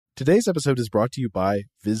Today's episode is brought to you by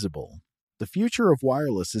Visible. The future of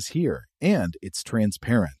wireless is here, and it's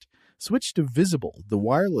transparent. Switch to Visible, the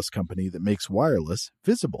wireless company that makes wireless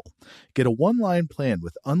visible. Get a one-line plan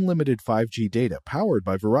with unlimited 5G data powered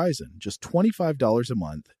by Verizon, just $25 a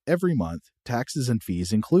month, every month, taxes and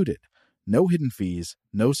fees included. No hidden fees,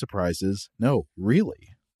 no surprises, no, really.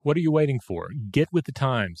 What are you waiting for? Get with the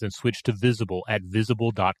times and switch to Visible at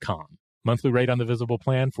Visible.com. Monthly rate on the Visible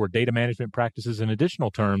plan for data management practices and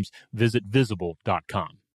additional terms, visit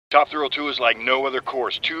Visible.com. Top Thrill 2 is like no other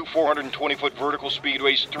course. 2 420-foot vertical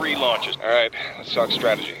speedways, 3 launches. All right, let's talk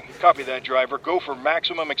strategy. Copy that, driver. Go for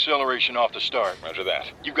maximum acceleration off the start. Roger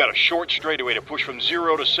that. You've got a short straightaway to push from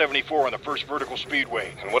 0 to 74 on the first vertical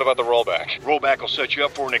speedway. And what about the rollback? Rollback will set you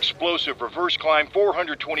up for an explosive reverse climb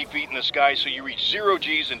 420 feet in the sky so you reach 0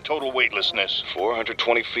 G's in total weightlessness.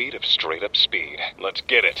 420 feet of straight-up speed. Let's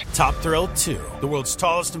get it. Top Thrill 2, the world's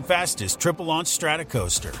tallest and fastest triple-launch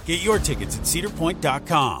stratocoaster. Get your tickets at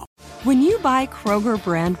cedarpoint.com. When you buy Kroger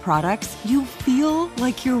brand products, you feel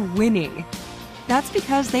like you're winning. That's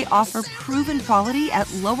because they offer proven quality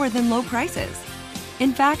at lower than low prices.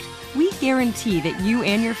 In fact, we guarantee that you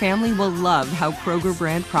and your family will love how Kroger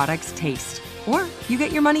brand products taste, or you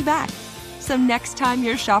get your money back. So next time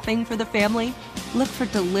you're shopping for the family, look for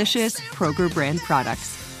delicious Kroger brand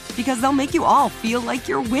products, because they'll make you all feel like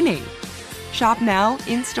you're winning. Shop now,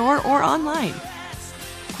 in-store, or online.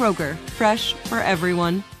 Kroger, fresh for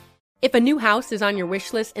everyone. If a new house is on your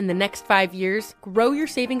wish list in the next 5 years, grow your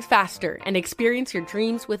savings faster and experience your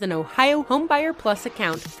dreams with an Ohio Homebuyer Plus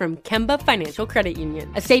account from Kemba Financial Credit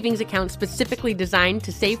Union. A savings account specifically designed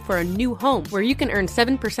to save for a new home, where you can earn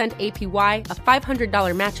 7% APY, a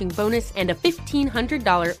 $500 matching bonus, and a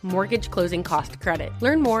 $1,500 mortgage closing cost credit.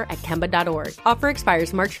 Learn more at Kemba.org. Offer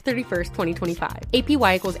expires March 31st, 2025.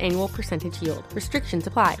 APY equals annual percentage yield. Restrictions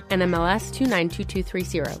apply. NMLS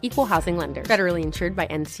 292230. Equal housing lender. Federally insured by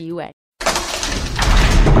NCUA.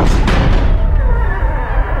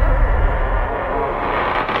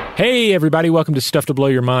 Hey, everybody. Welcome to Stuff to Blow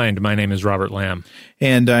Your Mind. My name is Robert Lamb.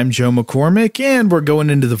 And I'm Joe McCormick, and we're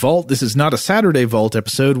going into the vault. This is not a Saturday Vault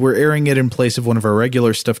episode. We're airing it in place of one of our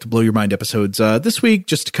regular Stuff to Blow Your Mind episodes this week,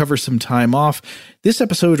 just to cover some time off. This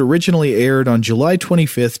episode originally aired on July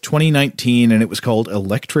 25th, 2019, and it was called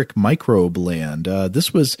Electric Microbe Land.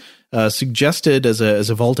 This was suggested as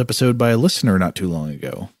a Vault episode by a listener not too long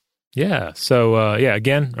ago. Yeah. So,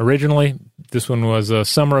 again, originally, this one was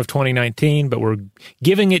summer of 2019, but we're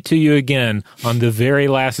giving it to you again on the very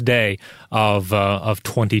last day of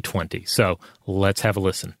 2020. So let's have a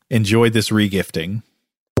listen. Enjoy this regifting.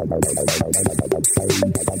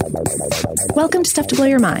 Welcome to Stuff to Blow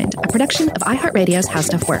Your Mind, a production of iHeartRadio's How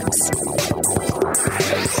Stuff Works.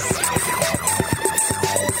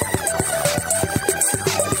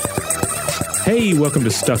 Hey, welcome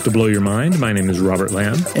to Stuff to Blow Your Mind. My name is Robert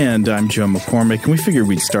Lamb. And I'm Joe McCormick, and we figured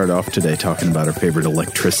we'd start off today talking about our favorite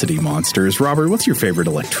electricity monsters. Robert, what's your favorite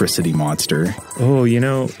electricity monster? Oh,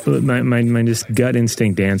 my just gut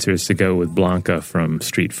instinct answer is to go with Blanca from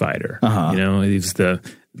Street Fighter. Uh-huh. He's the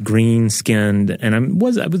green-skinned, and I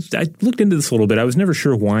looked into this a little bit. I was never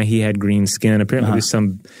sure why he had green skin. Apparently there's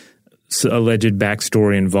some alleged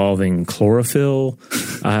backstory involving chlorophyll,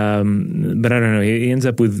 but I don't know. He ends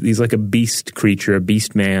up he's like a beast creature, a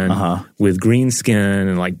beast man with green skin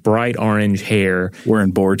and like bright orange hair,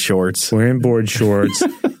 wearing board shorts, and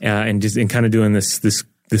kind of doing this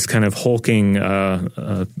kind of hulking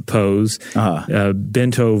pose,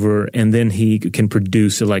 bent over, and then he can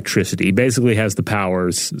produce electricity. He basically has the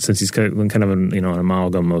powers, since he's kind of an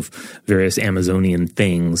amalgam of various Amazonian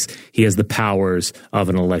things. He has the powers of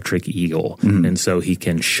an electric eagle, and so he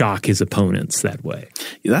can shock his opponents that way.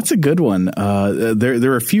 That's a good one.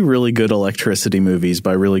 There are a few really good electricity movies.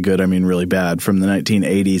 By really good, I mean really bad, from the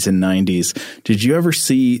 1980s and 90s. Did you ever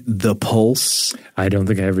see The Pulse? I don't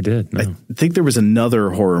think I ever did, no. I think there was another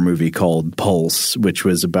horror movie called Pulse, which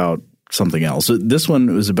was about something else. This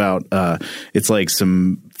one was about it's like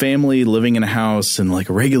some family living in a house in like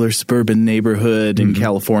a regular suburban neighborhood in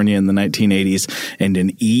California in the 1980s, and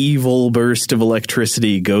an evil burst of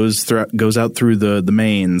electricity goes out through the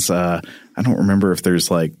mains. I don't remember if there's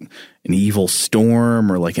like an evil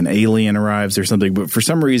storm or like an alien arrives or something, but for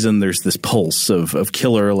some reason there's this pulse of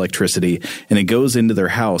killer electricity, and it goes into their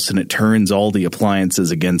house and it turns all the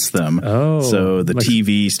appliances against them. Oh, so the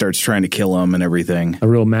TV starts trying to kill them and everything. A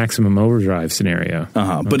real Maximum Overdrive scenario.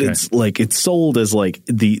 But it's sold as like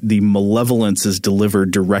the malevolence is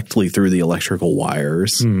delivered directly through the electrical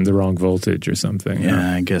wires. The wrong voltage or something.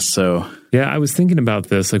 Yeah, I guess so. Yeah, I was thinking about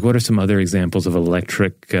this. Like, what are some other examples of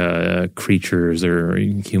electric creatures or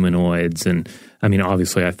humanoids? And I mean,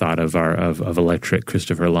 obviously, I thought of electric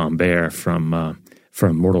Christopher Lambert from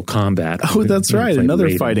Mortal Kombat. Oh, that's right, another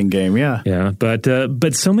Raiden. Fighting game. Yeah, yeah. But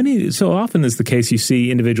so often is the case. You see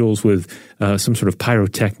individuals with some sort of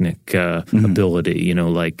pyrotechnic ability. You know,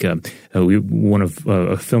 like a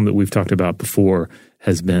film that we've talked about before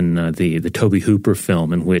has been the Tobe Hooper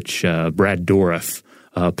film in which Brad Dourif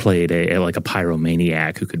played a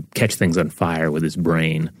pyromaniac who could catch things on fire with his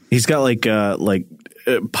brain. He's got like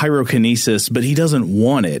pyrokinesis, but he doesn't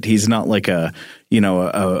want it. He's not like a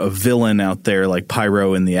villain out there like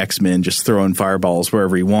Pyro in the X-Men just throwing fireballs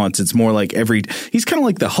wherever he wants. It's more like he's kind of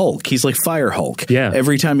like the Hulk. He's like Fire Hulk. Yeah.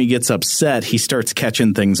 Every time he gets upset, he starts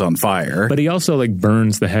catching things on fire. But he also like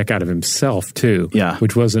burns the heck out of himself too. Yeah.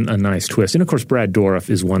 Which wasn't a nice twist. And of course, Brad Dourif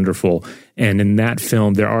is wonderful. And in that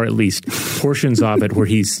film, there are at least portions of it where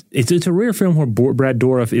it's a rare film where Brad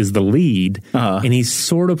Dourif is the lead, and he's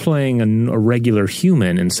sort of playing a regular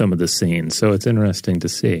human in some of the scenes. So it's interesting to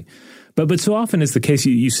see. But so often is the case,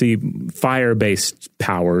 you see fire-based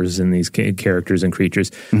powers in these characters and creatures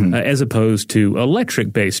as opposed to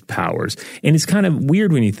electric-based powers. And it's kind of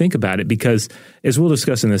weird when you think about it because, as we'll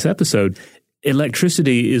discuss in this episode,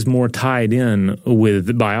 electricity is more tied in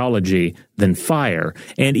with biology than fire.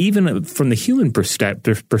 And even from the human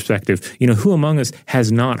perspective, who among us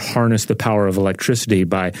has not harnessed the power of electricity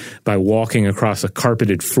by walking across a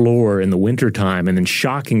carpeted floor in the wintertime and then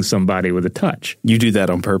shocking somebody with a touch? You do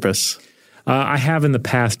that on purpose? I have in the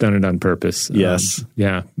past done it on purpose. Yes.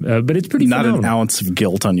 But it's pretty Not phenomenal. An ounce of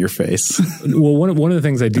guilt on your face. Well, one of the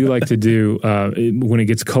things I do like to do when it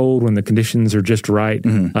gets cold, when the conditions are just right,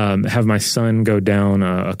 have my son go down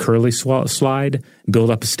a curly slide, build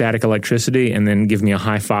up a static electricity, and then give me a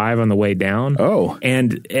high five on the way down. Oh.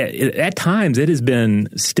 And at times it has been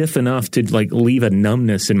stiff enough to like leave a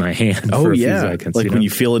numbness in my hand for a few seconds. Like when you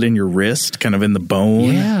feel it in your wrist, kind of in the bone.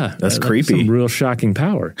 Yeah. That's creepy. Some real shocking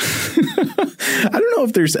power. I don't know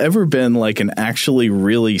if there's ever been like an actually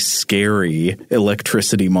really scary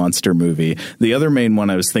electricity monster movie. The other main one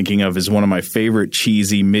I was thinking of is one of my favorite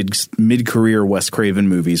cheesy mid-career Wes Craven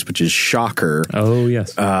movies, which is Shocker. Oh,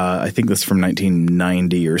 yes. I think that's from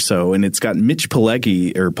 1990 or so. And it's got Mitch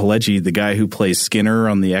Pileggi, the guy who plays Skinner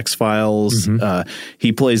on the X-Files.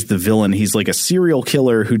 He plays the villain. He's like a serial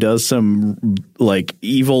killer who does some like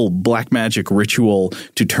evil black magic ritual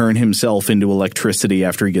to turn himself into electricity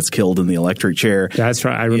after he gets killed in the electric chair. That's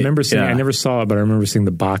right. I remember seeing. I never saw it, but I remember seeing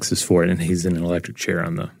the boxes for it, and he's in an electric chair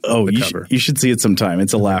on the cover. You should see it sometime.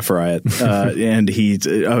 It's a laugh riot, and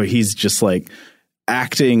he's just like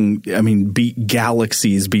acting. I mean,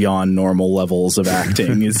 galaxies beyond normal levels of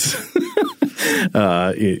acting. Would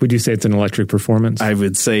you say it's an electric performance? I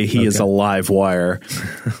would say he is a live wire.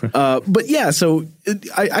 But yeah, so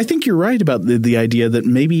I think you're right about the idea that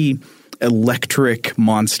maybe electric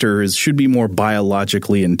monsters should be more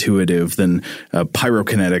biologically intuitive than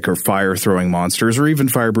pyrokinetic or fire-throwing monsters or even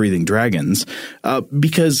fire-breathing dragons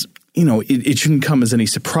because it shouldn't come as any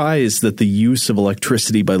surprise that the use of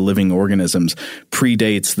electricity by living organisms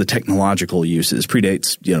predates the technological uses,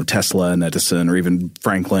 predates, Tesla and Edison or even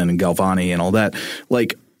Franklin and Galvani and all that.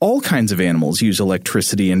 Like, all kinds of animals use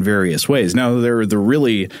electricity in various ways. Now, there are the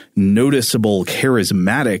really noticeable,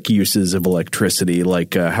 charismatic uses of electricity,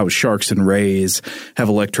 like how sharks and rays have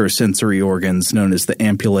electrosensory organs known as the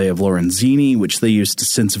ampullae of Lorenzini, which they use to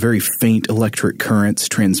sense very faint electric currents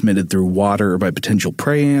transmitted through water by potential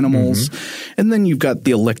prey animals. And then you've got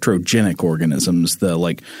the electrogenic organisms,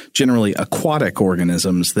 the generally aquatic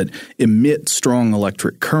organisms that emit strong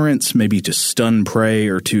electric currents, maybe to stun prey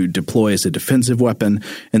or to deploy as a defensive weapon.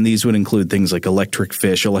 And these would include things like electric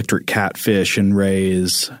fish, electric catfish, and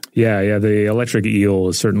rays. Yeah. The electric eel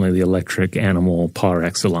is certainly the electric animal par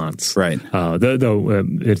excellence. Right. Though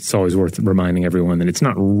it's always worth reminding everyone that it's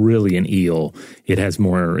not really an eel. It's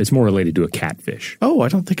more related to a catfish. Oh, I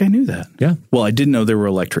don't think I knew that. Yeah. Well, I did know there were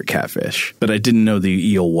electric catfish, but I didn't know the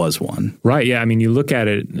eel was one. Right. Yeah. I mean, you look at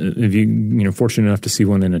it, if you're fortunate enough to see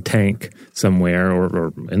one in a tank somewhere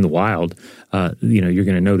or in the wild, you're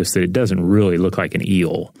going to notice that it doesn't really look like an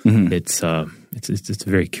eel. It's a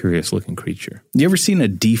very curious looking creature. You ever seen a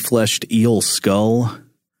defleshed eel skull?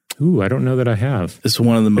 Ooh, I don't know that I have. It's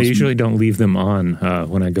one of the most. I usually don't leave them on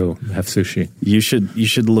when I go have sushi. You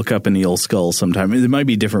should look up an eel skull sometime. It might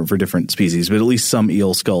be different for different species, but at least some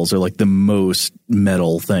eel skulls are like the most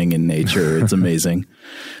metal thing in nature. It's amazing.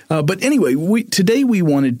 But anyway, today we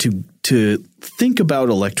wanted to think about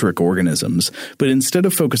electric organisms, but instead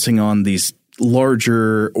of focusing on these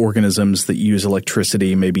larger organisms that use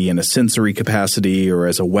electricity, maybe in a sensory capacity or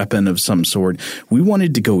as a weapon of some sort. We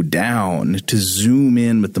wanted to go down, to zoom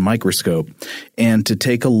in with the microscope, and to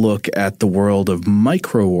take a look at the world of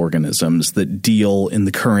microorganisms that deal in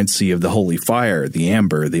the currency of the holy fire, the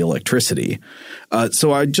amber, the electricity.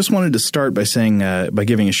 So I just wanted to start by saying, by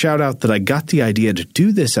giving a shout out that I got the idea to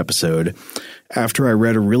do this episode after I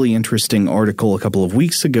read a really interesting article a couple of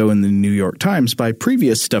weeks ago in the New York Times by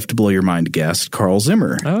previous Stuff to Blow Your Mind guest, Carl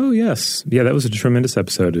Zimmer. Oh, yes. Yeah, that was a tremendous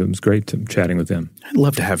episode. It was great chatting with him. I'd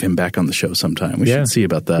love to have him back on the show sometime. We should see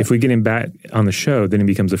about that. If we get him back on the show, then he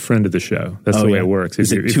becomes a friend of the show. That's the way it works.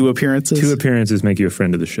 Is it 2 appearances? 2 appearances make you a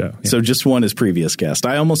friend of the show. Yeah. So just one as previous guest.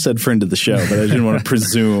 I almost said friend of the show, but I didn't want to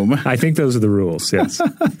presume. I think those are the rules, yes.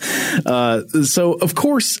 So, of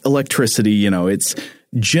course, electricity, it's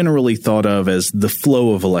generally thought of as the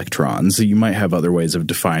flow of electrons. You might have other ways of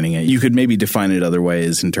defining it. You could maybe define it other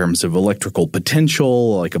ways in terms of electrical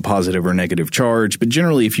potential, like a positive or negative charge. But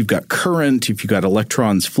generally, if you've got current, if you've got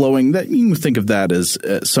electrons flowing, that you can think of that as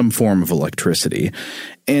some form of electricity.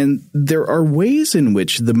 And there are ways in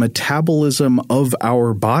which the metabolism of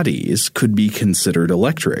our bodies could be considered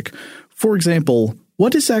electric. For example,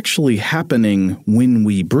 what is actually happening when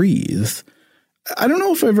we breathe? I don't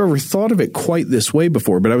know if I've ever thought of it quite this way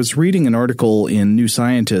before, but I was reading an article in New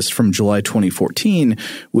Scientist from July 2014,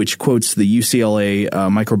 which quotes the UCLA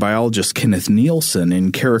microbiologist Kenneth Nielsen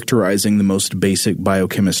in characterizing the most basic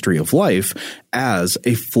biochemistry of life as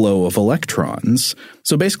a flow of electrons.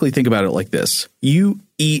 So basically think about it like this. You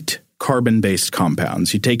eat carbon-based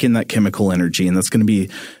compounds. You take in that chemical energy, and that's going to be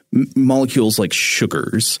molecules like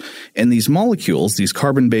sugars. And these molecules, these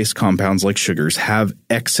carbon-based compounds like sugars, have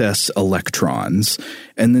excess electrons.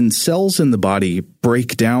 And then cells in the body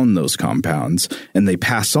break down those compounds, and they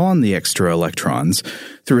pass on the extra electrons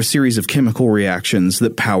through a series of chemical reactions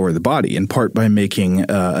that power the body, in part by making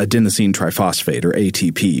adenosine triphosphate, or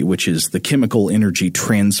ATP, which is the chemical energy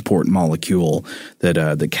transport molecule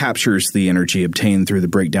that captures the energy obtained through the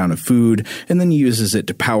breakdown of food and then uses it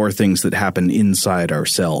to power things that happen inside our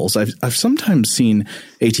cells. I've sometimes seen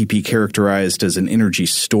ATP characterized as an energy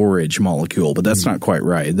storage molecule, but that's not quite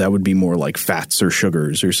right. That would be more like fats or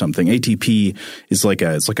sugars or something. ATP is like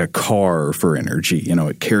a car for energy.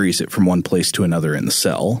 It carries it from one place to another in the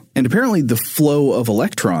cell. And apparently the flow of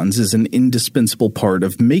electrons is an indispensable part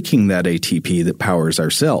of making that ATP that powers our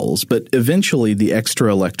cells. But eventually the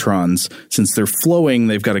extra electrons, since they're flowing,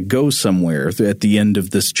 they've got to go somewhere at the end of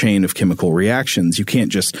this chain of chemical reactions. You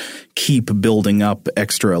can't just keep building up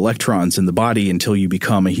extra electrons in the body until you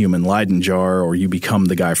become a human Leyden jar or you become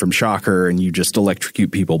the guy from Shocker and you just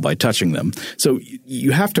electrocute people by touching them. So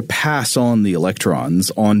you have to pass on the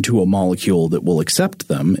electrons onto a molecule that will accept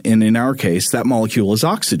them. And in our case, that molecule is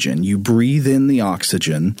oxygen. You breathe in the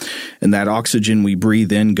oxygen, and that oxygen we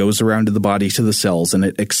breathe in goes around to the body, to the cells, and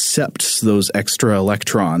it accepts those extra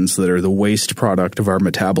electrons that are the waste product of our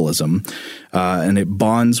metabolism, and it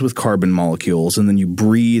bonds with carbon molecules, and then you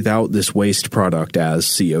breathe out this waste product as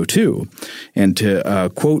CO2. And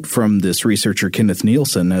to quote from this researcher Kenneth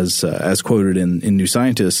Nielsen, as quoted in New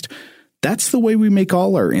Scientist, that's the way we make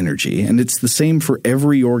all our energy, and it's the same for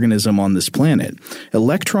every organism on this planet.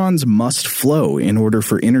 Electrons must flow in order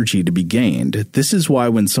for energy to be gained. This is why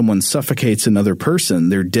when someone suffocates another person,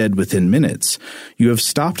 they're dead within minutes. You have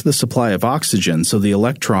stopped the supply of oxygen, so the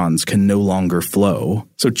electrons can no longer flow.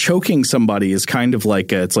 So choking somebody is kind of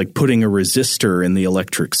like it's like putting a resistor in the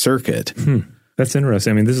electric circuit. That's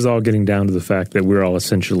interesting. I mean, this is all getting down to the fact that we're all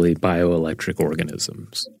essentially bioelectric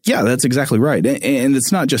organisms. Yeah, that's exactly right. And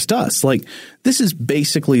it's not just us. Like, this is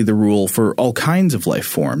basically the rule for all kinds of life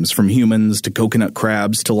forms, from humans to coconut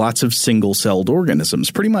crabs to lots of single-celled organisms.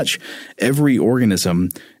 Pretty much every organism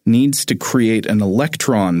needs to create an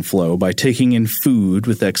electron flow by taking in food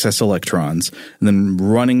with excess electrons and then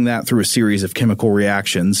running that through a series of chemical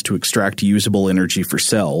reactions to extract usable energy for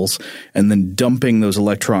cells, and then dumping those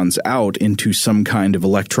electrons out into some kind of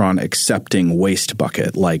electron-accepting waste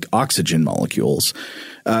bucket like oxygen molecules.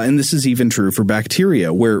 And this is even true for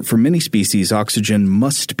bacteria, where for many species, oxygen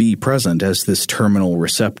must be present as this terminal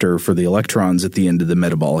receptor for the electrons at the end of the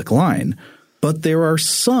metabolic line. But there are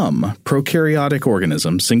some prokaryotic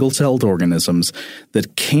organisms, single-celled organisms,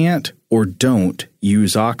 that can't or don't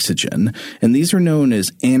use oxygen. And these are known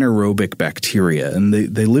as anaerobic bacteria. And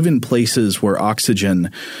they live in places where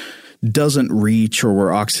oxygen doesn't reach or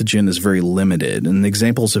where oxygen is very limited. And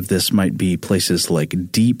examples of this might be places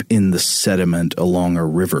like deep in the sediment along a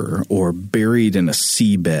river or buried in a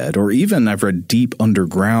seabed, or even I've read deep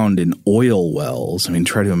underground in oil wells. I mean,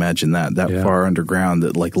 try to imagine that far underground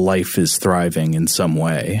that like life is thriving in some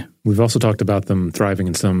way. We've also talked about them thriving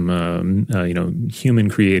in some,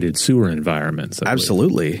 human-created sewer environments.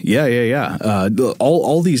 Absolutely. Yeah.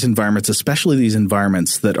 All these environments, especially these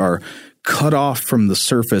environments that are cut off from the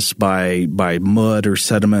surface by mud or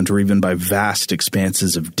sediment or even by vast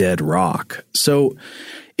expanses of dead rock. So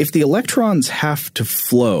if the electrons have to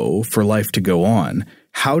flow for life to go on,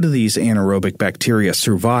 how do these anaerobic bacteria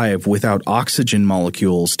survive without oxygen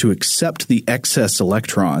molecules to accept the excess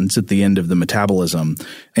electrons at the end of the metabolism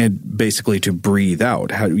and basically to breathe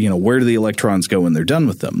out? Where do the electrons go when they're done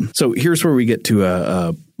with them? So here's where we get to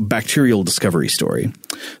a bacterial discovery story.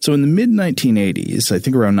 So in the mid-1980s, I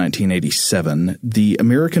think around 1987, the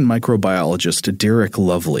American microbiologist Derek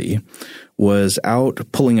Lovely was out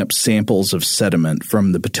pulling up samples of sediment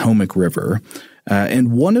from the Potomac River.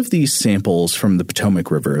 And one of these samples from the Potomac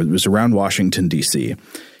River, it was around Washington, D.C.,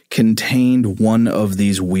 contained one of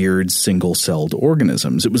these weird single-celled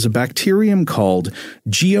organisms. It was a bacterium called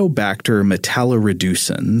Geobacter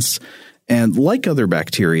metalloreducens. And like other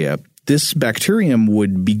bacteria, this bacterium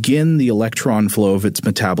would begin the electron flow of its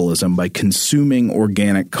metabolism by consuming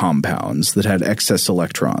organic compounds that had excess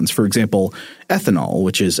electrons. For example, ethanol,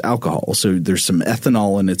 which is alcohol. So there's some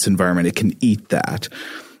ethanol in its environment. It can eat that.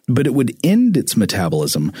 But it would end its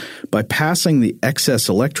metabolism by passing the excess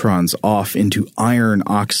electrons off into iron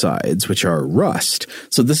oxides, which are rust.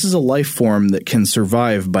 So this is a life form that can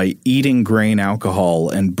survive by eating grain alcohol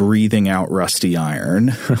and breathing out rusty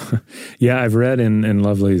iron. Yeah, I've read in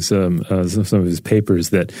Lovely's some of his papers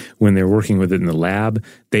that when they're working with it in the lab,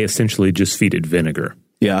 they essentially just feed it vinegar.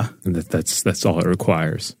 Yeah. And that's all it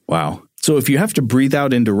requires. Wow. So if you have to breathe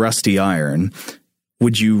out into rusty iron,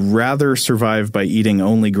 would you rather survive by eating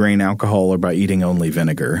only grain alcohol or by eating only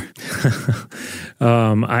vinegar?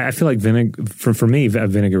 I feel like for me,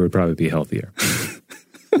 vinegar would probably be healthier.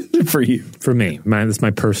 For you? For me. That's my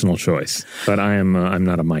personal choice. But I'm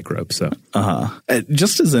not a microbe, so.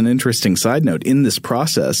 Just as an interesting side note, in this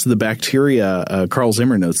process, the bacteria, Carl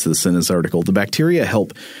Zimmer notes this in his article, the bacteria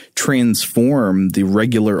help transform the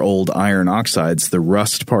regular old iron oxides, the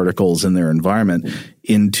rust particles in their environment,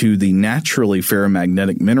 into the naturally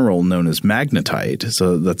ferromagnetic mineral known as magnetite.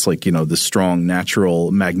 So that's like, the strong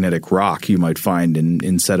natural magnetic rock you might find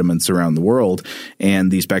in sediments around the world. And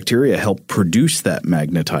these bacteria help produce that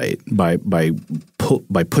magnetite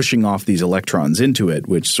by pushing off these electrons into it,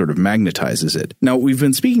 which sort of magnetizes it. Now, we've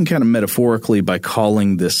been speaking kind of metaphorically by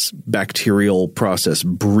calling this bacterial process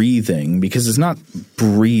breathing, because it's not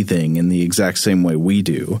breathing in the exact same way we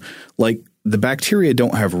do. Like, the bacteria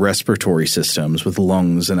don't have respiratory systems with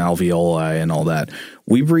lungs and alveoli and all that.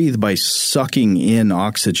 We breathe by sucking in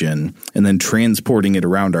oxygen and then transporting it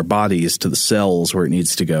around our bodies to the cells where it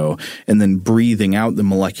needs to go, and then breathing out the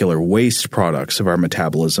molecular waste products of our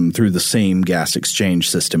metabolism through the same gas exchange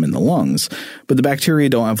system in the lungs. But the bacteria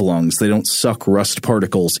don't have lungs. They don't suck rust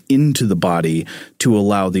particles into the body to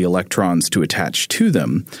allow the electrons to attach to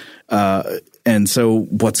them. And so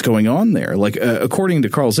what's going on there? Like, according to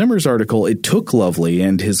Carl Zimmer's article, it took Lovely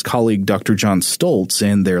and his colleague Dr. John Stoltz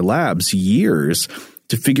and their labs years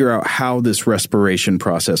to figure out how this respiration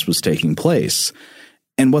process was taking place.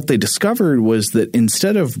 And what they discovered was that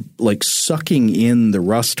instead of like sucking in the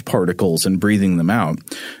rust particles and breathing them out,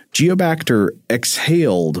 Geobacter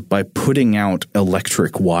exhaled by putting out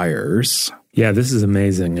electric wires. Yeah, this is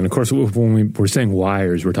amazing. And of course, when we're saying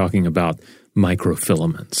wires, we're talking about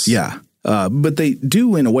microfilaments. Yeah. But they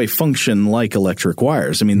do, in a way, function like electric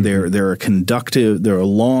wires. I mean, they're a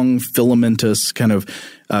long filamentous kind of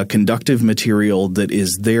conductive material that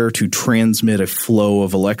is there to transmit a flow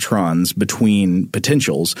of electrons between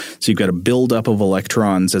potentials. So you've got a buildup of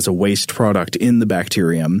electrons as a waste product in the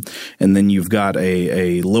bacterium, and then you've got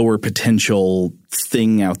a lower potential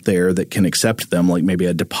thing out there that can accept them, like maybe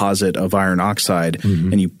a deposit of iron oxide,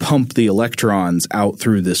 and you pump the electrons out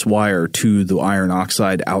through this wire to the iron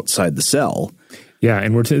oxide outside the cell. Yeah,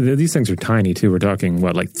 and these things are tiny too. We're talking,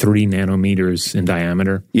 like 3 nanometers in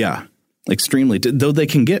diameter? Yeah. Extremely, though they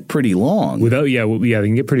can get pretty long. They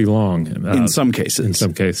can get pretty long. In some cases. In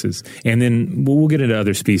some cases. And then we'll get into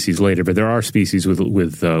other species later, but there are species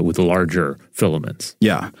with larger filaments.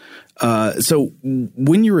 Yeah. So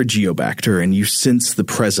when you're a Geobacter and you sense the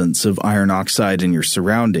presence of iron oxide in your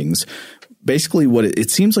surroundings, basically what it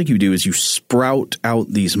seems like you do is you sprout out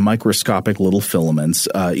these microscopic little filaments,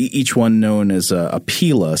 each one known as a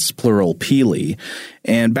pilus, plural pili.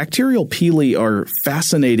 And bacterial pili are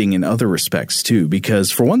fascinating in other respects too,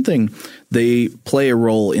 because for one thing, they play a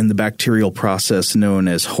role in the bacterial process known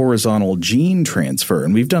as horizontal gene transfer.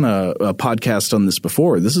 And we've done a podcast on this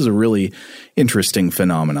before. This is a really interesting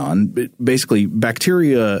phenomenon. Basically,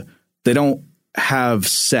 bacteria, they don't have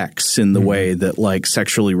sex in the way that like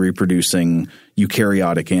sexually reproducing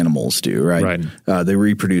eukaryotic animals do, right? They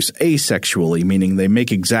reproduce asexually, meaning they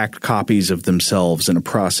make exact copies of themselves in a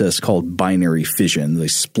process called binary fission. They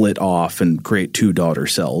split off and create two daughter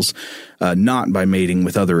cells, not by mating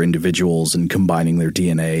with other individuals and combining their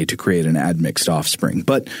DNA to create an admixed offspring.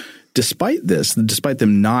 But despite this, despite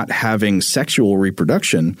them not having sexual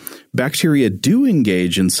reproduction, bacteria do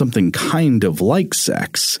engage in something kind of like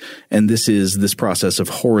sex. And this is this process of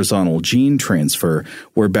horizontal gene transfer,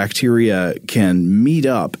 where bacteria can meet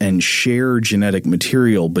up and share genetic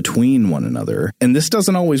material between one another. And this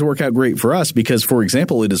doesn't always work out great for us because, for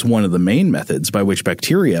example, it is one of the main methods by which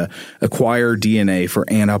bacteria acquire DNA for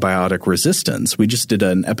antibiotic resistance. We just did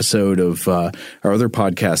an episode of our other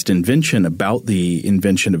podcast, Invention, about the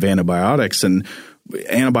invention of antibiotics, and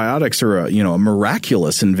antibiotics are a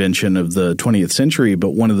miraculous invention of the 20th century,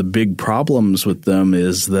 but one of the big problems with them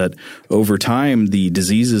is that over time the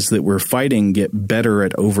diseases that we're fighting get better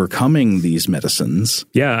at overcoming these medicines.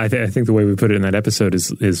 Yeah, I think the way we put it in that episode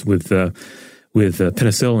is with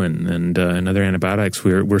penicillin and other antibiotics,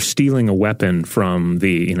 we're stealing a weapon from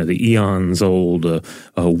the eons old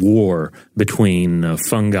war between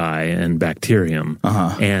fungi and bacterium,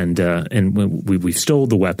 and we stole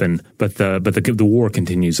the weapon, but the war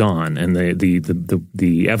continues on, and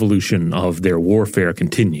the evolution of their warfare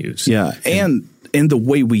continues. Yeah, and the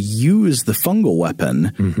way we use the fungal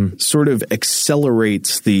weapon sort of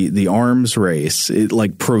accelerates the arms race. It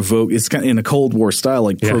it's kind of in a Cold War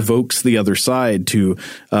style, provokes the other side to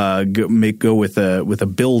go with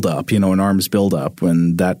a buildup, an arms buildup,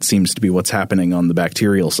 and that seems to be what's happening on the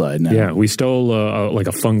bacterial side now. Yeah, we stole a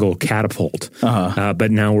fungal catapult,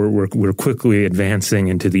 but now we're quickly advancing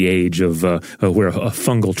into the age of where a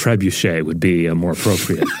fungal trebuchet would be more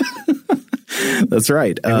appropriate. That's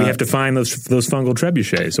right. And we have to find those fungal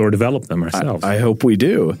trebuchets or develop them ourselves. I hope we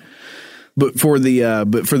do. But for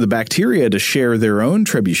the bacteria to share their own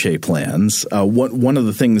trebuchet plans, one of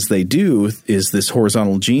the things they do is this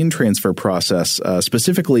horizontal gene transfer process,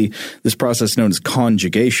 specifically this process known as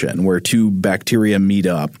conjugation, where two bacteria meet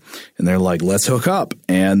up and they're like, let's hook up.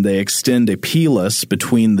 And they extend a pilus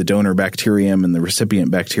between the donor bacterium and the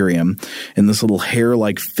recipient bacterium. And this little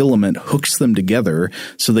hair-like filament hooks them together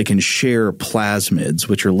so they can share plasmids,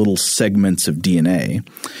 which are little segments of DNA.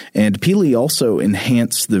 And pili also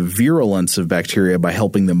enhance the virulence of bacteria by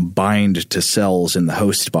helping them bind to cells in the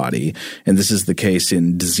host body. And this is the case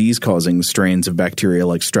in disease-causing strains of bacteria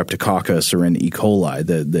like Streptococcus or in E. coli.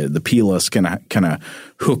 The pilus can kind of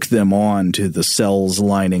hook them on to the cells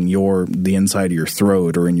lining the inside of your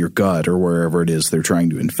throat or in your gut or wherever it is they're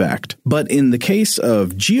trying to infect. But in the case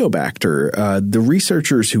of Geobacter, the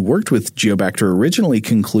researchers who worked with Geobacter originally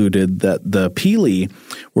concluded that the pili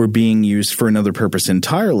were being used for another purpose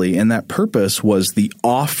entirely, and that purpose was the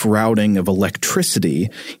off-routing of electricity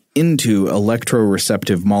into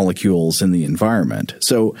electroreceptive molecules in the environment.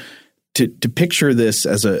 So to picture this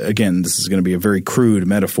as this is going to be a very crude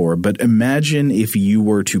metaphor, but imagine if you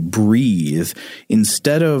were to breathe,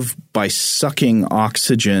 instead of by sucking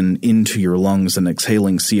oxygen into your lungs and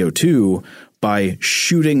exhaling CO2, by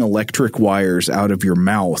shooting electric wires out of your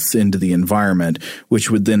mouth into the environment,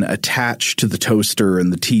 which would then attach to the toaster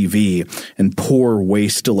and the TV and pour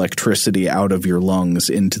waste electricity out of your lungs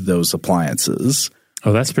into those appliances.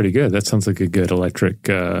 Oh, that's pretty good. That sounds like a good electric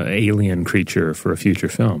alien creature for a future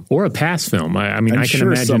film or a past film. I mean, I can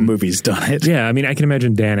imagine some movies done it. Yeah, I mean, I can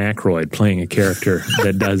imagine Dan Aykroyd playing a character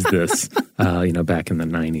that does this, back in the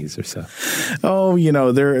 90s or so.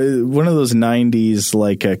 Oh, they're one of those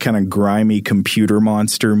 90s kind of grimy computer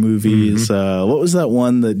monster movies. What was that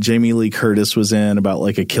one that Jamie Lee Curtis was in about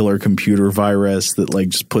a killer computer virus that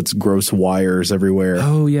just puts gross wires everywhere?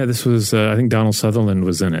 Oh yeah, this was I think Donald Sutherland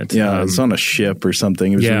was in it. Yeah, it's on a ship or something.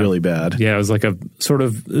 It was really bad. Yeah, it was it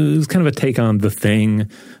was kind of a take on The Thing,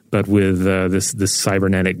 but with this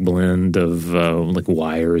cybernetic blend of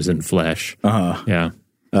wires and flesh. Yeah.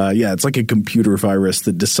 It's like a computer virus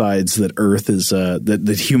that decides that Earth is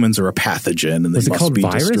that humans are a pathogen and they must be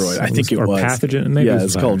destroyed. I think it was pathogen. Maybe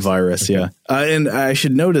it's called virus. Okay. Yeah, and I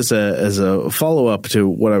should note as a follow up to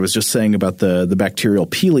what I was just saying about the bacterial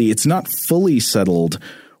pili, it's not fully settled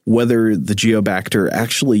whether the Geobacter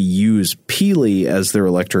actually use Peely as their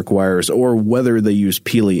electric wires or whether they use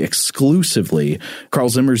Peely exclusively. Carl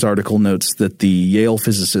Zimmer's article notes that the Yale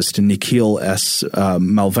physicist Nikhil S.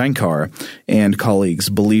 Malvankar and colleagues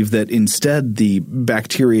believe that instead the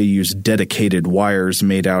bacteria use dedicated wires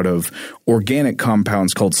made out of organic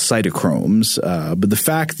compounds called cytochromes. But the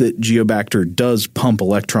fact that Geobacter does pump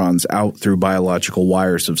electrons out through biological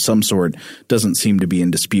wires of some sort doesn't seem to be in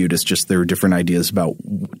dispute. It's just there are different ideas about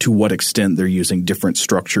to what extent they're using different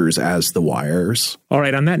structures as the wires. All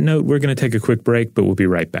right, on that note, we're going to take a quick break, but we'll be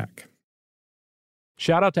right back.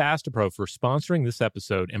 Shout out to Astepro for sponsoring this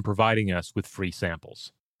episode and providing us with free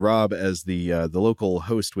samples. Rob, as the local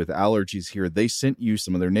host with allergies here, they sent you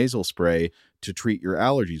some of their nasal spray to treat your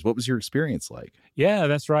allergies. What was your experience like? Yeah,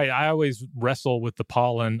 that's right. I always wrestle with the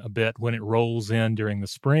pollen a bit when it rolls in during the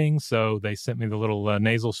spring, so they sent me the little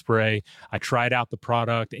nasal spray. I tried out the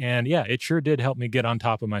product, and yeah, it sure did help me get on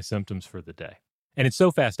top of my symptoms for the day. And it's so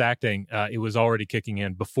fast-acting, it was already kicking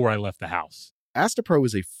in before I left the house. Astepro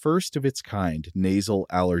is a first-of-its-kind nasal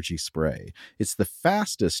allergy spray. It's the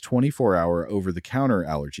fastest 24-hour over-the-counter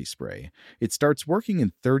allergy spray. It starts working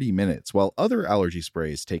in 30 minutes, while other allergy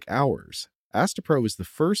sprays take hours. Astepro is the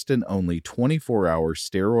first and only 24-hour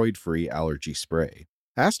steroid-free allergy spray.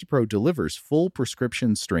 Astepro delivers full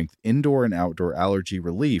prescription-strength indoor and outdoor allergy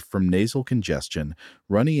relief from nasal congestion,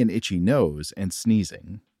 runny and itchy nose, and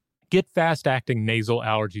sneezing. Get fast-acting nasal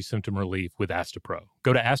allergy symptom relief with Astepro.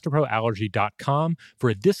 Go to asteproallergy.com for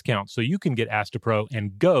a discount so you can get Astepro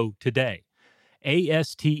and go today.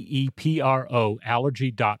 ASTEPRO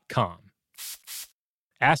allergy.com.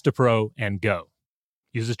 Astepro and go.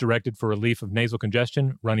 Use as directed for relief of nasal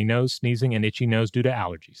congestion, runny nose, sneezing, and itchy nose due to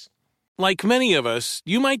allergies. Like many of us,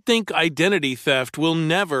 you might think identity theft will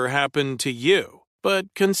never happen to you. But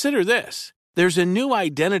consider this. There's a new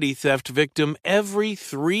identity theft victim every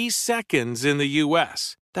 3 seconds in the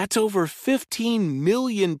U.S. That's over 15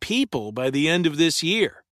 million people by the end of this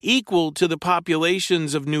year, equal to the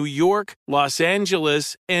populations of New York, Los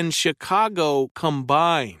Angeles, and Chicago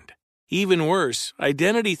combined. Even worse,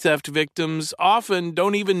 identity theft victims often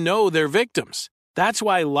don't even know they're victims. That's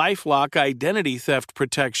why LifeLock Identity Theft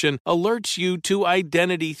Protection alerts you to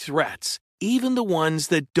identity threats, even the ones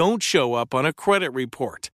that don't show up on a credit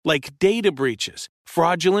report, like data breaches,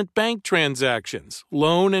 fraudulent bank transactions,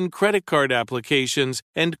 loan and credit card applications,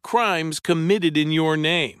 and crimes committed in your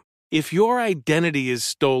name. If your identity is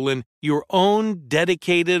stolen, your own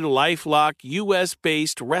dedicated LifeLock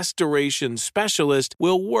U.S.-based restoration specialist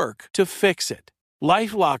will work to fix it.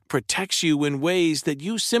 LifeLock protects you in ways that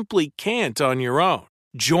you simply can't on your own.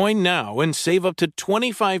 Join now and save up to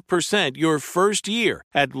 25% your first year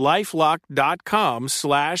at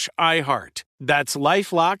LifeLock.com/iHeart. That's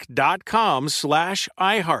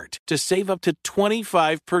LifeLock.com/iHeart to save up to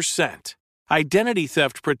 25%. Identity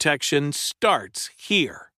theft protection starts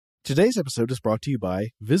here. Today's episode is brought to you by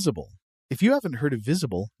Visible. If you haven't heard of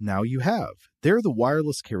Visible, now you have. They're the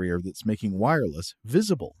wireless carrier that's making wireless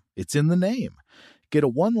visible. It's in the name. Get a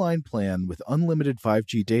one-line plan with unlimited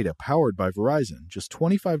 5G data powered by Verizon, just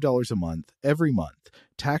 $25 a month, every month,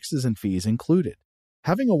 taxes and fees included.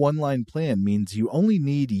 Having a one-line plan means you only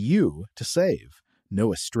need you to save.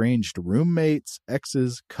 No estranged roommates,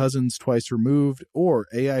 exes, cousins twice removed, or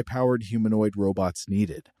AI-powered humanoid robots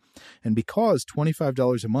needed. And because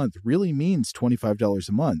 $25 a month really means $25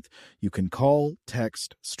 a month, you can call,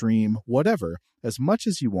 text, stream, whatever, as much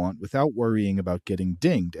as you want without worrying about getting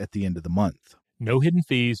dinged at the end of the month. No hidden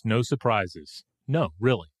fees, no surprises. No,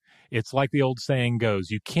 really. It's like the old saying goes,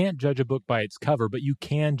 you can't judge a book by its cover, but you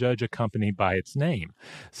can judge a company by its name.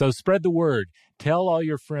 So spread the word. Tell all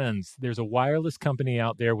your friends there's a wireless company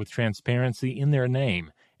out there with transparency in their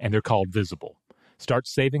name, and they're called Visible. Start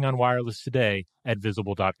saving on wireless today at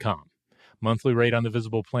Visible.com. Monthly rate on the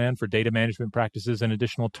Visible plan for data management practices and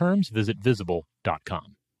additional terms, visit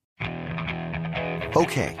Visible.com.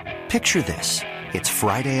 Okay, picture this. It's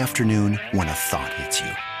Friday afternoon when a thought hits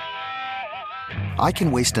you. I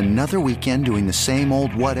can waste another weekend doing the same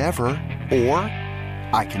old whatever, or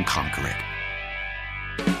I can conquer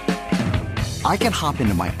it. I can hop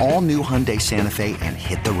into my all-new Hyundai Santa Fe and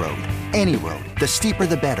hit the road. Any road. The steeper,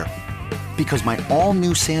 the better. Because my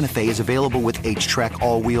all-new Santa Fe is available with H-Track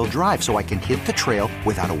all-wheel drive, so I can hit the trail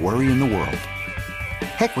without a worry in the world.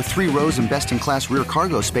 Heck, with 3 rows and best-in-class rear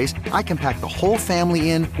cargo space, I can pack the whole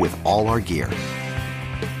family in with all our gear.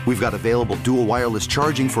 We've got available dual wireless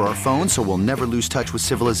charging for our phones, so we'll never lose touch with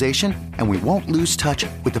civilization, and we won't lose touch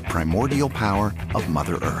with the primordial power of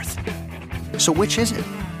Mother Earth. So which is it?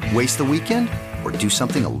 Waste the weekend or do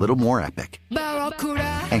something a little more epic?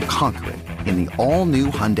 And conquer it in the all-new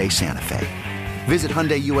Hyundai Santa Fe. Visit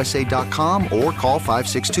HyundaiUSA.com or call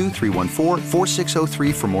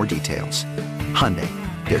 562-314-4603 for more details. Hyundai,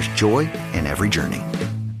 there's joy in every journey.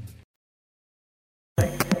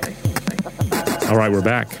 All right, we're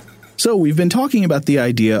back. So we've been talking about the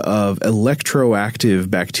idea of electroactive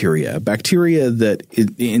bacteria that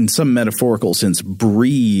in some metaphorical sense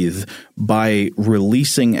breathe by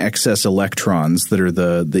releasing excess electrons that are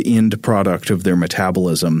the end product of their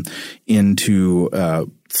metabolism into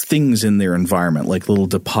things in their environment, like little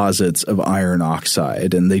deposits of iron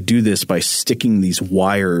oxide. And they do this by sticking these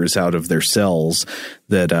wires out of their cells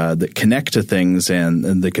that connect to things,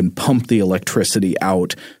 and they can pump the electricity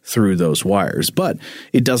out through those wires. But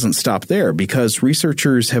it doesn't stop there, because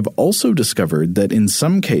researchers have also discovered that in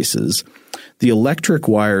some cases, the electric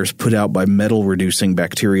wires put out by metal-reducing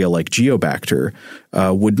bacteria like Geobacter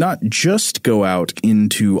would not just go out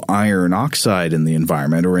into iron oxide in the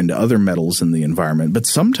environment or into other metals in the environment, but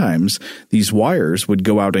sometimes these wires would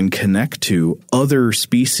go out and connect to other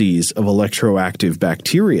species of electroactive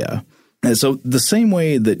bacteria. And so the same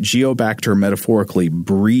way that Geobacter metaphorically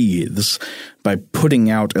breathes by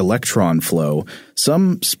putting out electron flow,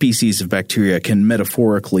 some species of bacteria can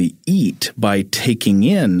metaphorically eat by taking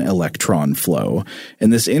in electron flow.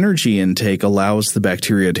 And this energy intake allows the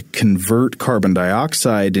bacteria to convert carbon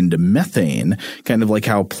dioxide into methane, kind of like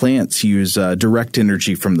how plants use direct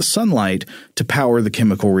energy from the sunlight to power the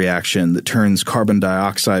chemical reaction that turns carbon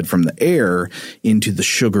dioxide from the air into the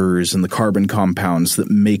sugars and the carbon compounds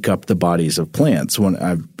that make up the bodies of plants.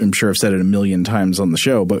 I'm sure I've said it a million times on the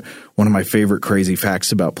show, but one of my favorite crazy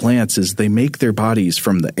facts about plants is they make their bodies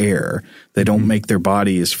from the air. They don't make their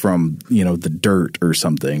bodies from, the dirt or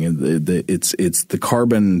something. It's the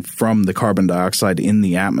carbon from the carbon dioxide in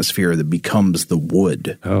the atmosphere that becomes the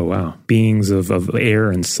wood. Oh, wow. Beings of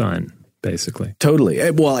air and sun, basically.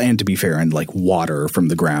 Totally. Well, and to be fair, and like water from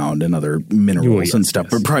the ground and other minerals and stuff.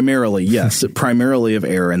 Yes. But primarily of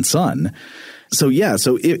air and sun. So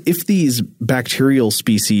if these bacterial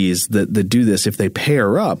species that do this, if they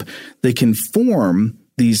pair up, they can form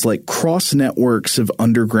these like cross networks of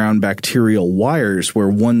underground bacterial wires where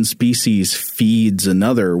one species feeds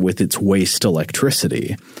another with its waste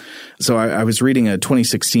electricity. So I was reading a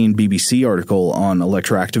 2016 BBC article on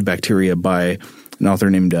electroactive bacteria by an author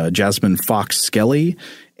named Jasmine Fox Skelly.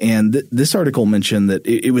 And this article mentioned that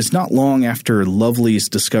it was not long after Lovely's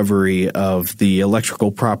discovery of the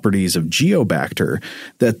electrical properties of Geobacter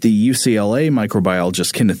that the UCLA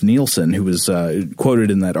microbiologist Kenneth Nielsen, who was quoted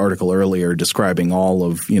in that article earlier describing all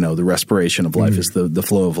of the respiration of life as the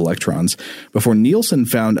flow of electrons, before Nielsen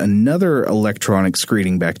found another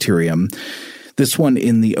electron-excreting bacterium, this one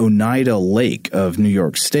in the Oneida Lake of New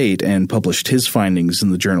York State, and published his findings in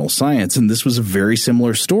the journal Science. And this was a very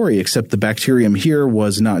similar story, except the bacterium here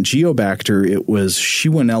was not Geobacter, it was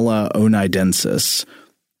Shewanella oneidensis.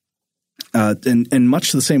 In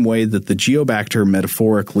much the same way that the Geobacter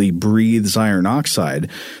metaphorically breathes iron oxide,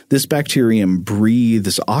 this bacterium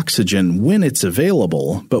breathes oxygen when it's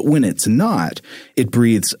available, but when it's not, it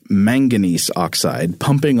breathes manganese oxide,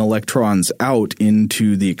 pumping electrons out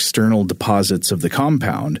into the external deposits of the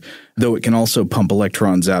compound, though it can also pump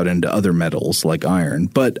electrons out into other metals like iron.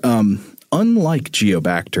 But unlike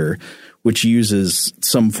Geobacter, which uses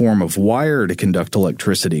some form of wire to conduct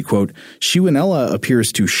electricity, quote, Shewanella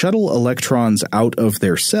appears to shuttle electrons out of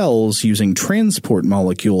their cells using transport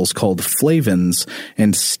molecules called flavins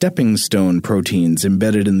and stepping stone proteins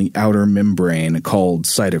embedded in the outer membrane called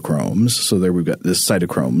cytochromes. So there we've got this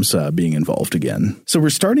cytochromes being involved again. So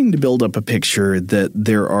we're starting to build up a picture that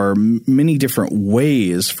there are many different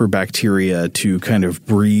ways for bacteria to kind of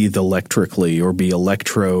breathe electrically or be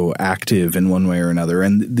electroactive in one way or another.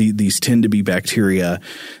 And these tend to be bacteria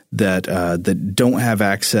that don't have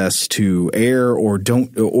access to air or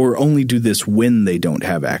only do this when they don't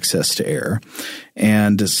have access to air.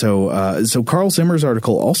 And so Carl Zimmer's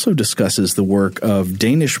article also discusses the work of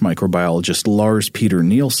Danish microbiologist Lars Peter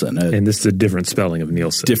Nielsen. And this is a different spelling of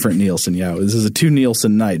Nielsen. Different Nielsen, yeah. This is a two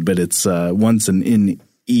Nielsen night, but it's one's an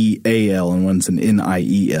N-E-A-L and one's an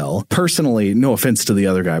N-I-E-L. Personally, no offense to the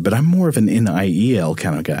other guy, but I'm more of an N-I-E-L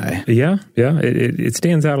kind of guy. Yeah. It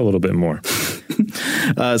stands out a little bit more.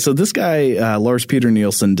 So this guy, Lars Peter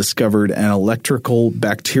Nielsen, discovered an electrical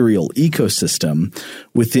bacterial ecosystem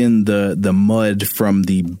within the mud from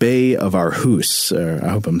the Bay of Aarhus. I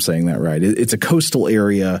hope I'm saying that right. It's a coastal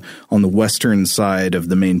area on the western side of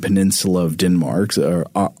the main peninsula of Denmark,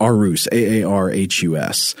 Aarhus,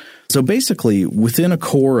 A-A-R-H-U-S. So basically, within a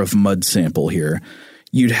core of mud sample here,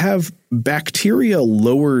 you'd have bacteria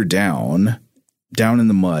lower down in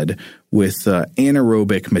the mud, with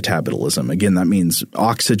anaerobic metabolism. Again, that means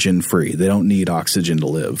oxygen free. They don't need oxygen to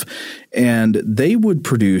live. And they would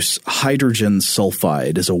produce hydrogen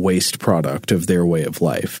sulfide as a waste product of their way of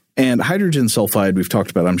life. And hydrogen sulfide, we've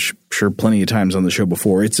talked about, I'm sure, plenty of times on the show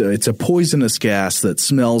before. It's a poisonous gas that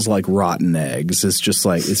smells like rotten eggs. It's just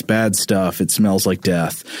like, it's bad stuff. It smells like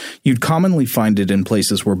death. You'd commonly find it in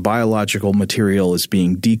places where biological material is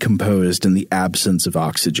being decomposed in the absence of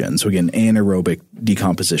oxygen. So again, anaerobic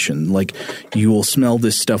decomposition. Like, you will smell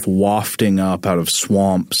this stuff wafting up out of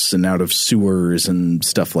swamps and out of sewers and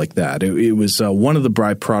stuff like that. It was one of the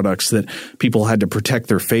byproducts that people had to protect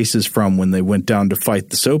their faces from when they went down to fight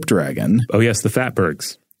the soap dragon. Oh, yes, the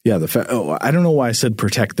Fatbergs. Yeah, I don't know why I said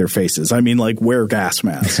protect their faces. I mean, like, wear gas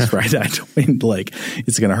masks, right? I don't mean like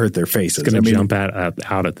it's going to hurt their faces. It's going to jump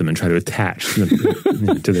out at them and try to attach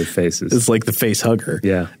them to their faces. It's like the face hugger.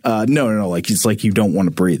 Yeah. No. Like, it's like you don't want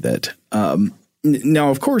to breathe it. Now,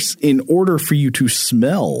 of course, in order for you to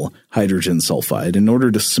smell hydrogen sulfide, in order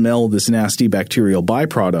to smell this nasty bacterial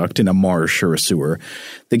byproduct in a marsh or a sewer,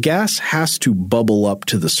 the gas has to bubble up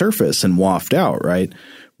to the surface and waft out, right?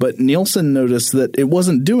 But Nielsen noticed that it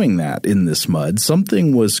wasn't doing that in this mud.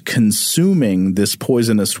 Something was consuming this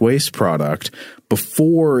poisonous waste product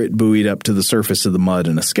before it buoyed up to the surface of the mud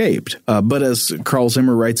and escaped. But as Carl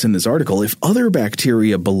Zimmer writes in his article, if other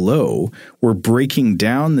bacteria below were breaking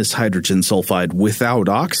down this hydrogen sulfide without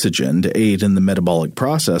oxygen to aid in the metabolic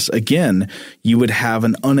process, again, you would have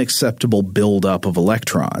an unacceptable buildup of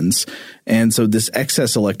electrons. And so this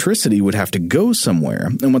excess electricity would have to go somewhere.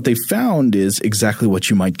 And what they found is exactly what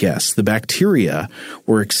you might guess. The bacteria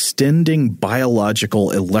were extending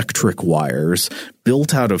biological electric wires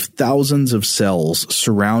built out of thousands of cells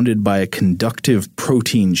surrounded by a conductive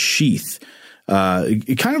protein sheath.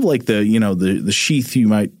 Kind of like the sheath you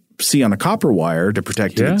might see on a copper wire to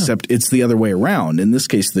protect it, except it's the other way around. In this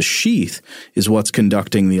case, the sheath is what's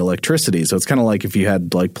conducting the electricity. So it's kind of like if you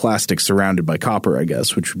had like plastic surrounded by copper, I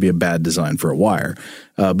guess, which would be a bad design for a wire.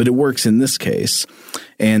 But it works in this case.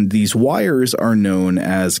 And these wires are known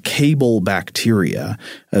as cable bacteria.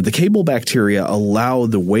 The cable bacteria allow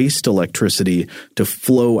the waste electricity to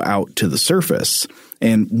flow out to the surface.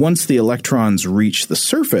 And once the electrons reach the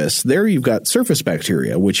surface, there you've got surface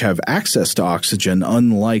bacteria, which have access to oxygen,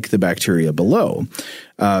 unlike the bacteria below,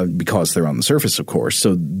 because they're on the surface, of course.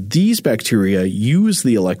 So these bacteria use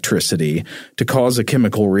the electricity to cause a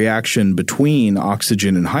chemical reaction between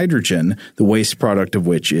oxygen and hydrogen, the waste product of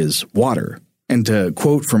which is water. And to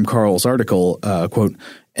quote from Carl's article, quote,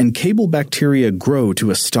 "And cable bacteria grow to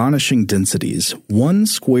astonishing densities. 1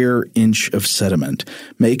 square inch of sediment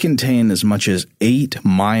may contain as much as 8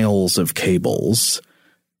 miles of cables."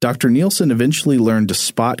 Dr. Nielsen eventually learned to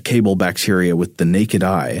spot cable bacteria with the naked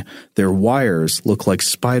eye. Their wires look like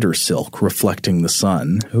spider silk reflecting the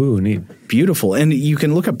sun. Ooh, neat. Beautiful. And you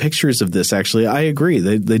can look up pictures of this, actually. I agree.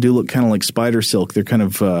 They do look kind of like spider silk. They're kind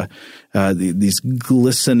of these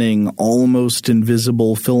glistening, almost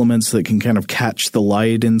invisible filaments that can kind of catch the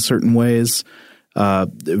light in certain ways.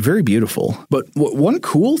 Very beautiful. But one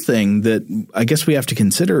cool thing that I guess we have to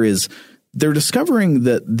consider is they're discovering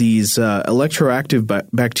that these electroactive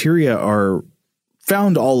bacteria are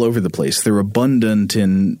found all over the place. They're abundant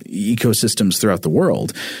in ecosystems throughout the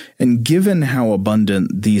world. And given how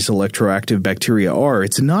abundant these electroactive bacteria are,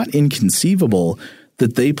 it's not inconceivable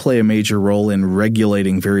that they play a major role in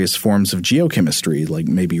regulating various forms of geochemistry, like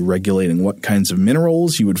maybe regulating what kinds of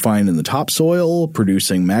minerals you would find in the topsoil,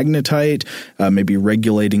 producing magnetite, maybe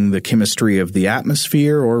regulating the chemistry of the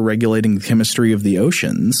atmosphere or regulating the chemistry of the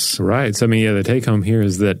oceans. Right. So, I mean, the take home here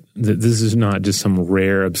is that this is not just some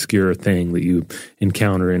rare, obscure thing that you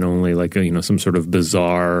encounter in only like, some sort of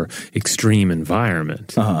bizarre, extreme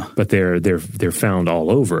environment. But they're found all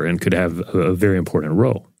over and could have a very important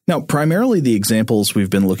role. Now, primarily the examples we've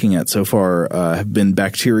been looking at so far have been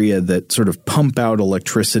bacteria that sort of pump out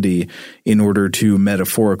electricity in order to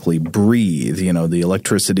metaphorically breathe. The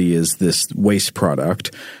electricity is this waste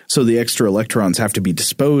product. So the extra electrons have to be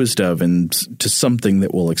disposed of to something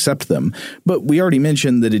that will accept them. But we already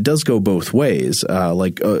mentioned that it does go both ways.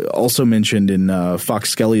 Also mentioned in Fox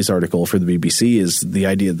Skelly's article for the BBC is the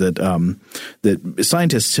idea that that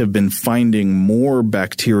scientists have been finding more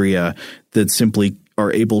bacteria that simply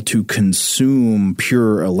are able to consume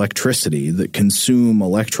pure electricity, that consume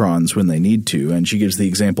electrons when they need to. And she gives the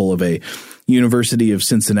example of a University of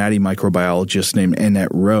Cincinnati microbiologist named Annette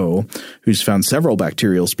Rowe, who's found several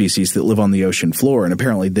bacterial species that live on the ocean floor, and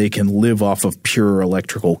apparently they can live off of pure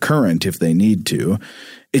electrical current if they need to.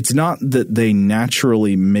 It's not that they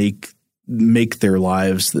naturally make make their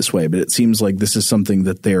lives this way, but it seems like this is something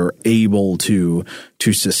that they're able to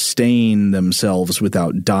sustain themselves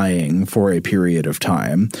without dying for a period of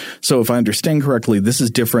time. So if I understand correctly, this is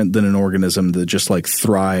different than an organism that just like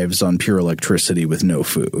thrives on pure electricity with no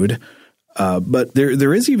food. But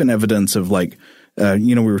there is even evidence of like,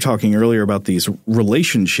 we were talking earlier about these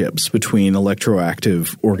relationships between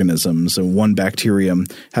electroactive organisms, and one bacterium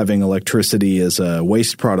having electricity as a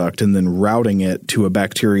waste product and then routing it to a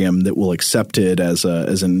bacterium that will accept it as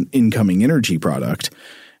an incoming energy product.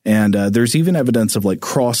 And there's even evidence of like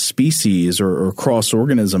cross-species or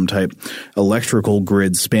cross-organism type electrical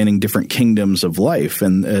grids spanning different kingdoms of life.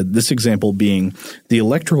 And this example being the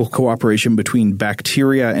electrical cooperation between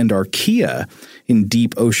bacteria and archaea in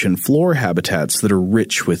deep ocean floor habitats that are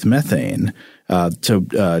rich with methane.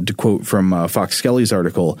 To quote from Fox Skelly's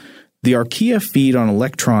article, the archaea feed on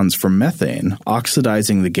electrons from methane,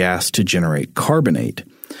 oxidizing the gas to generate carbonate.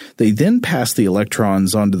 They then pass the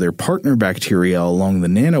electrons onto their partner bacteria along the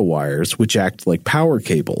nanowires, which act like power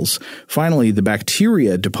cables. Finally, the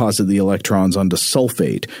bacteria deposit the electrons onto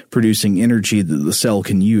sulfate, producing energy that the cell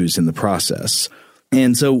can use in the process.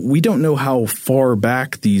 And so we don't know how far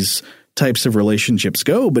back these types of relationships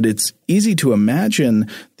go, but it's easy to imagine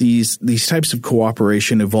these types of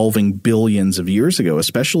cooperation evolving billions of years ago,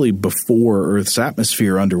 especially before Earth's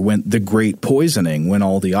atmosphere underwent the great poisoning when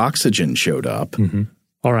all the oxygen showed up. Mm-hmm.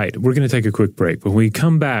 All right, we're going to take a quick break. When we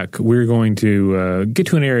come back, we're going to get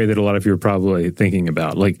to an area that a lot of you are probably thinking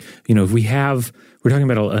about. Like, if we're talking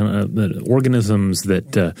about organisms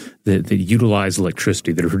that utilize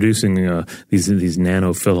electricity, that are producing these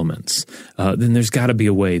nanofilaments. Then there's got to be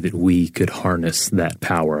a way that we could harness that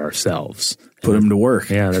power ourselves. Put them to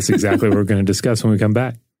work. Yeah, that's exactly what we're going to discuss when we come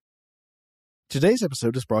back. Today's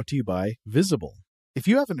episode is brought to you by Visible. If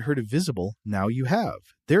you haven't heard of Visible, now you have.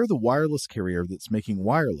 They're the wireless carrier that's making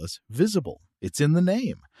wireless visible. It's in the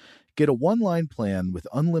name. Get a one-line plan with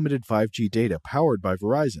unlimited 5G data powered by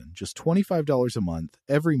Verizon, just $25 a month,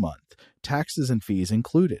 every month, taxes and fees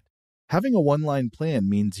included. Having a one-line plan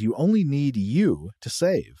means you only need you to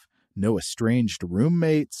save. No estranged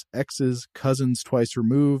roommates, exes, cousins twice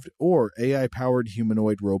removed, or AI-powered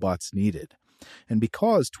humanoid robots needed. And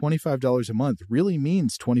because $25 a month really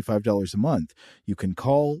means $25 a month, you can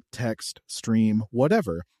call, text, stream,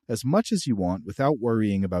 whatever, as much as you want without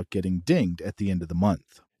worrying about getting dinged at the end of the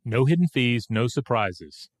month. No hidden fees, no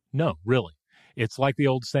surprises. No, really. It's like the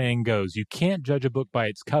old saying goes, you can't judge a book by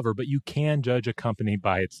its cover, but you can judge a company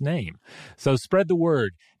by its name. So spread the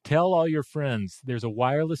word. Tell all your friends there's a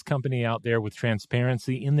wireless company out there with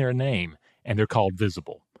transparency in their name, and they're called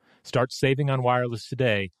Visible. Start saving on wireless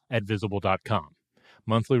today at Visible.com.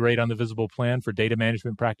 Monthly rate on the Visible plan for data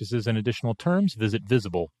management practices and additional terms, visit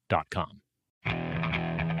Visible.com.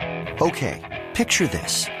 Okay, picture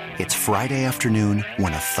this. It's Friday afternoon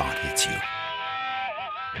when a thought hits you.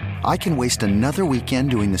 I can waste another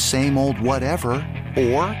weekend doing the same old whatever,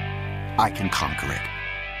 or I can conquer it.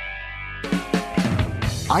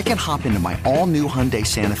 I can hop into my all-new Hyundai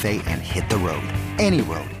Santa Fe and hit the road. Any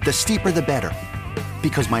road. The steeper, the better.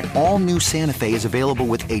 Because my all-new Santa Fe is available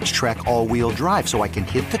with H-Track all-wheel drive, so I can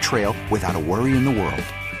hit the trail without a worry in the world.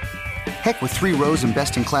 Heck, with 3 rows and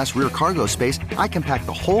best-in-class rear cargo space, I can pack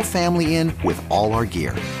the whole family in with all our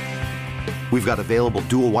gear. We've got available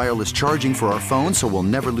dual wireless charging for our phones, so we'll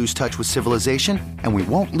never lose touch with civilization, and we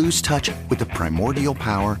won't lose touch with the primordial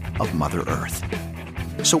power of Mother Earth.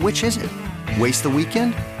 So which is it? Waste the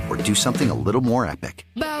weekend or do something a little more epic?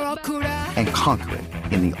 And conquer it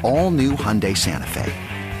in the all-new Hyundai Santa Fe.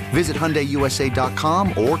 Visit HyundaiUSA.com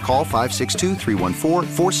or call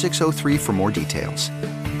 562-314-4603 for more details.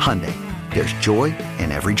 Hyundai, there's joy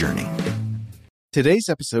in every journey. Today's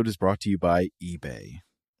episode is brought to you by eBay.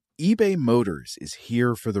 eBay Motors is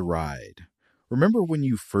here for the ride. Remember when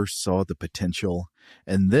you first saw the potential?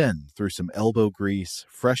 And then, through some elbow grease,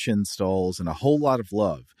 fresh installs, and a whole lot of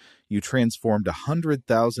love, you transformed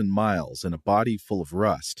 100,000 miles and a body full of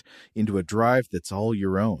rust into a drive that's all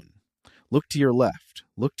your own. Look to your left.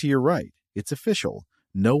 Look to your right. It's official.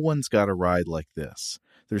 No one's got a ride like this.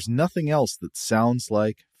 There's nothing else that sounds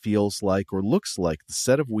like, feels like, or looks like the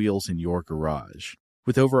set of wheels in your garage.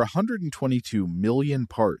 With over 122 million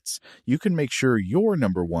parts, you can make sure your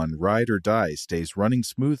number one ride or die stays running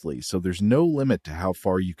smoothly, so there's no limit to how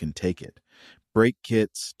far you can take it. Brake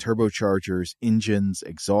kits, turbochargers, engines,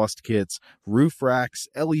 exhaust kits, roof racks,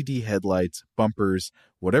 LED headlights, bumpers,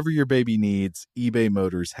 whatever your baby needs, eBay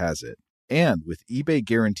Motors has it. And with eBay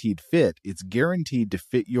Guaranteed Fit, it's guaranteed to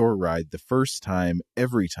fit your ride the first time,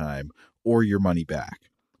 every time, or your money back.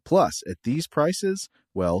 Plus, at these prices,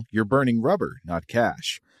 well, you're burning rubber, not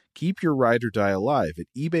cash. Keep your ride or die alive at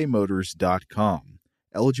ebaymotors.com.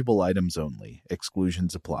 Eligible items only.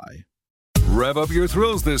 Exclusions apply. Rev up your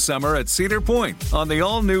thrills this summer at Cedar Point on the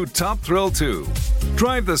all-new Top Thrill 2.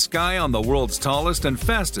 Drive the sky on the world's tallest and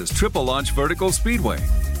fastest triple-launch vertical speedway.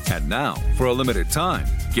 And now, for a limited time,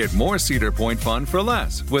 get more Cedar Point fun for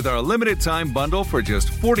less with our limited-time bundle for just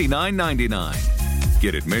 $49.99.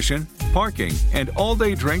 Get admission, parking, and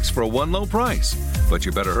all-day drinks for one low price. But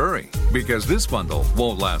you better hurry, because this bundle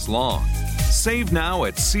won't last long. Save now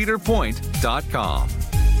at cedarpoint.com.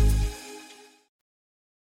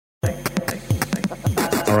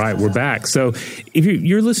 All right, we're back. So if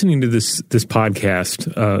you're listening to this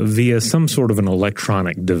podcast via some sort of an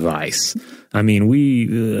electronic device, I mean,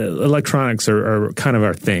 electronics are kind of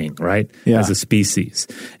our thing, right? Yeah. As a species.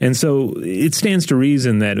 And so it stands to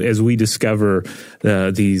reason that as we discover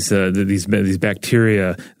these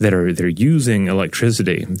bacteria that are using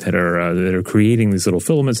electricity, that are creating these little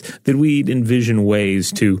filaments, that we'd envision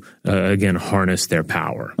ways to again harness their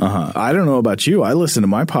power. I don't know about you. I listen to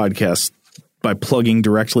my podcast by plugging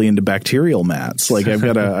directly into bacterial mats. Like I've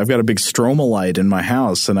got a big stromalite in my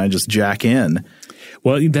house, and I just jack in.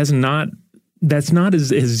 Well, that's not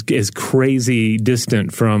as crazy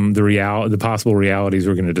distant from the possible realities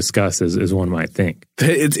we're going to discuss as one might think.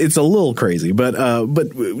 It's a little crazy, but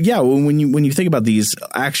yeah, when you think about these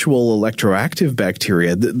actual electroactive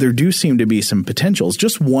bacteria, there do seem to be some potentials.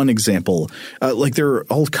 Just one example, like there are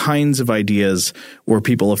all kinds of ideas where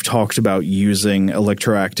people have talked about using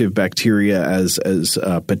electroactive bacteria as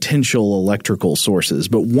potential electrical sources.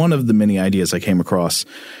 But one of the many ideas I came across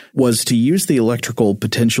was to use the electrical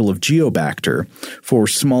potential of Geobacter for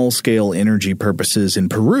small-scale energy purposes in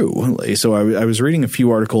Peru. So I was reading a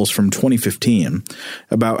few articles from 2015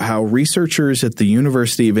 about how researchers at the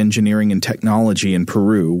University of Engineering and Technology in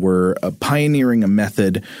Peru were pioneering a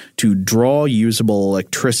method to draw usable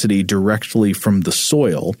electricity directly from the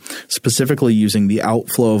soil, specifically using the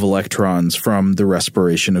outflow of electrons from the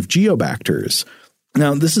respiration of Geobacters.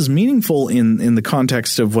 Now, this is meaningful in the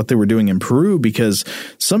context of what they were doing in Peru because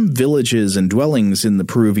some villages and dwellings in the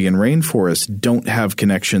Peruvian rainforest don't have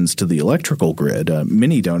connections to the electrical grid.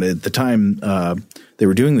 Many don't. At the time they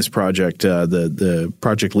were doing this project, the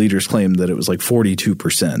project leaders claimed that it was like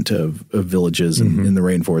 42% of villages in the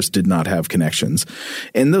rainforest did not have connections.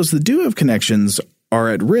 And those that do have connections are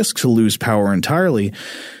at risk to lose power entirely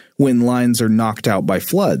when lines are knocked out by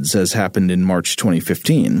floods, as happened in March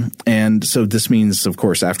 2015. And so this means, of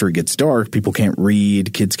course, after it gets dark, people can't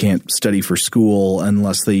read, kids can't study for school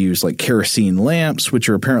unless they use like kerosene lamps, which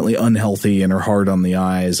are apparently unhealthy and are hard on the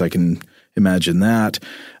eyes. I can imagine that.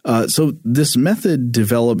 So this method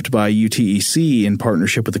developed by UTEC in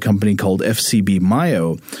partnership with a company called FCB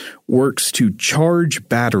Mayo works to charge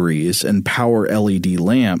batteries and power LED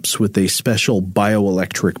lamps with a special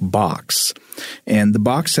bioelectric box. And the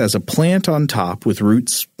box has a plant on top with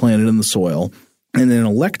roots planted in the soil and then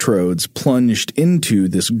electrodes plunged into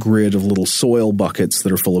this grid of little soil buckets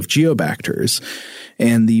that are full of geobacters.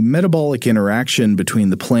 And the metabolic interaction between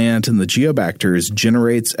the plant and the geobacters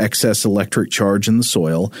generates excess electric charge in the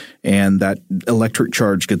soil, and that electric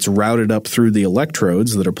charge gets routed up through the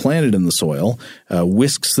electrodes that are planted in the soil,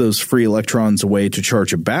 whisks those free electrons away to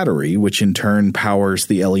charge a battery, which in turn powers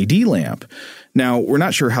the LED lamp. Now, we're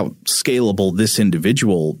not sure how scalable this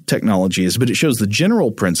individual technology is, but it shows the general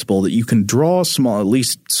principle that you can draw at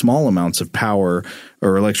least small amounts of power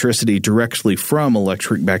or electricity directly from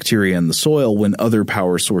electric bacteria in the soil when other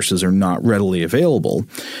power sources are not readily available.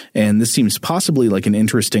 And this seems possibly like an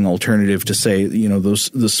interesting alternative to, say,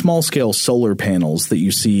 the small scale solar panels that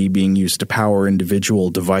you see being used to power individual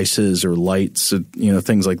devices or lights,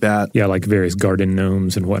 things like that. Yeah, like various garden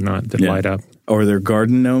gnomes and whatnot that light up. Or they're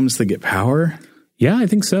garden gnomes that get power? Yeah, I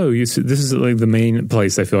think so. This is like the main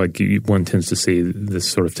place I feel like one tends to see this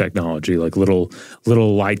sort of technology, like little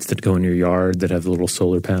lights that go in your yard that have a little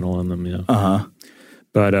solar panel on them. Yeah. Uh-huh.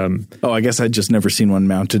 But I guess I'd just never seen one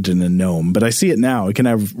mounted in a gnome, but I see it now. It can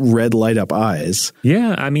have red light up eyes.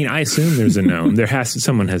 Yeah, I mean, I assume there's a gnome.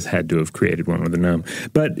 Someone has had to have created one with a gnome.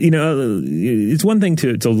 But it's one thing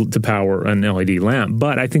to power an LED lamp,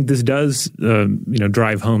 but I think this does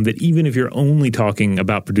drive home that even if you're only talking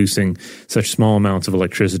about producing such small amounts of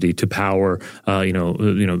electricity to power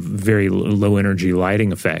very low energy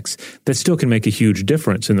lighting effects, that still can make a huge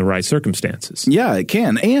difference in the right circumstances. Yeah, it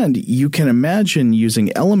can, and you can imagine using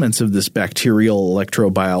elements of this bacterial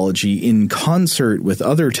electrobiology in concert with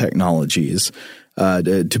other technologies.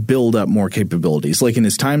 to build up more capabilities. Like in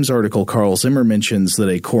his Times article, Carl Zimmer mentions that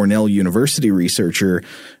a Cornell University researcher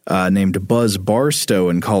named Buzz Barstow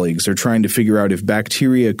and colleagues are trying to figure out if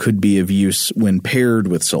bacteria could be of use when paired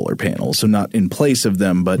with solar panels. So not in place of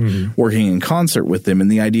them, but working in concert with them.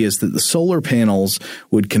 And the idea is that the solar panels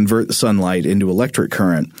would convert the sunlight into electric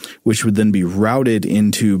current, which would then be routed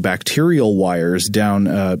into bacterial wires down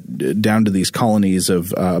to these colonies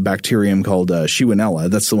of a bacterium called Shewanella.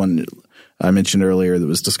 That's the one I mentioned earlier that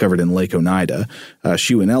was discovered in Lake Oneida,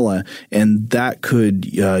 Shewanella, and that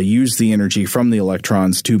could use the energy from the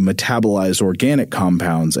electrons to metabolize organic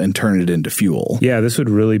compounds and turn it into fuel. Yeah, this would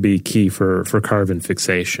really be key for carbon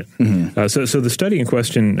fixation. So the study in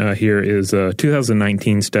question here is a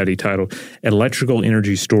 2019 study titled Electrical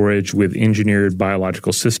Energy Storage with Engineered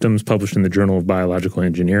Biological Systems, published in the Journal of Biological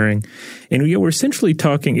Engineering. And we're essentially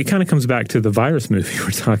talking – it kind of comes back to the virus movie we're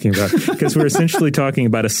talking about because we're essentially talking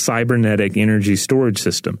about a cybernetic energy storage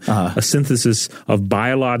system, a synthesis of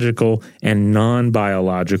biological and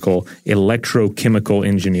non-biological electrochemical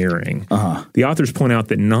engineering. The authors point out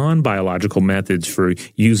that non-biological methods for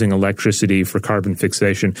using electricity for carbon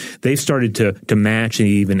fixation, they've started to match and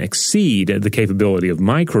even exceed the capability of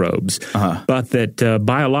microbes, but that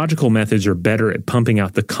biological methods are better at pumping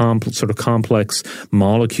out the sort of complex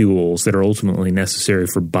molecules that are ultimately necessary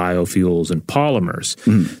for biofuels and polymers.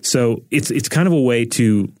 So it's kind of a way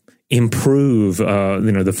to improve,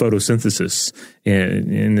 the photosynthesis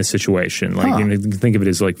in this situation. Like, you can think of it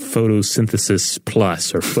as like photosynthesis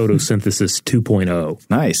plus or photosynthesis 2.0.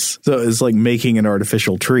 Nice. So it's like making an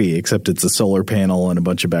artificial tree, except it's a solar panel and a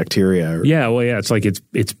bunch of bacteria. It's like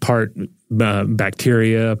it's part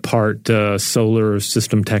bacteria, part solar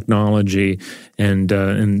system technology, and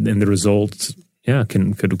the results. Yeah,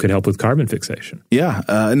 could help with carbon fixation. Yeah.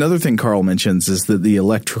 Another thing Carl mentions is that the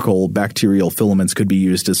electrical bacterial filaments could be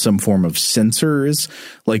used as some form of sensors,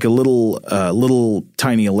 like a little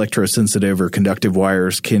tiny electrosensitive or conductive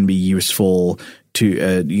wires can be useful to,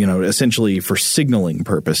 essentially for signaling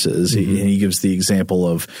purposes. He gives the example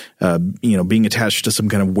of, being attached to some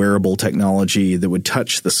kind of wearable technology that would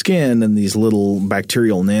touch the skin, and these little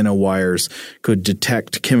bacterial nanowires could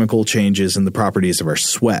detect chemical changes in the properties of our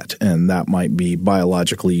sweat. And that might be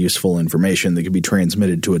biologically useful information that could be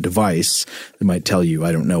transmitted to a device that might tell you,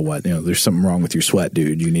 I don't know what, there's something wrong with your sweat,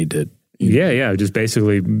 dude. You need to. Yeah. Just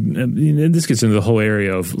basically, this gets into the whole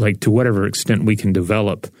area of like to whatever extent we can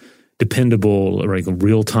develop dependable, like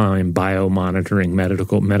real-time biomonitoring,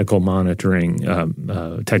 medical monitoring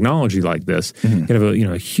technology like this can have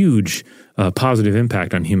a huge positive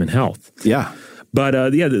impact on human health. Yeah. But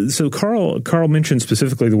so Carl mentioned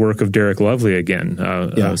specifically the work of Derek Lovely again.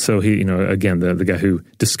 So he, again, the guy who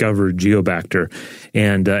discovered Geobacter,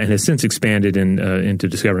 and has since expanded into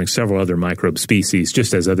discovering several other microbe species,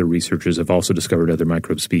 just as other researchers have also discovered other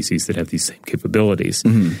microbe species that have these same capabilities.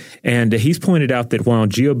 And he's pointed out that while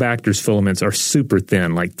Geobacter's filaments are super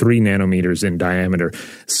thin, like 3 nanometers in diameter,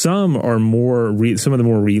 some of the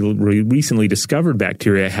more recently discovered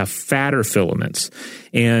bacteria have fatter filaments,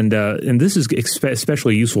 and this is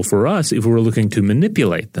especially useful for us if we're looking to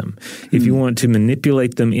manipulate them. If you want to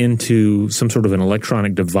manipulate them into some sort of an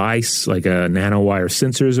electronic device, like a nanowire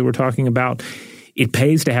sensors that we're talking about, it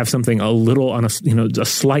pays to have something a little on a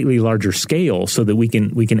slightly larger scale so that we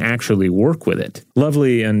can actually work with it.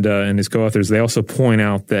 Lovely and his co-authors, they also point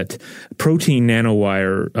out that protein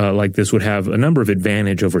nanowire like this would have a number of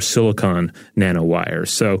advantage over silicon nanowires.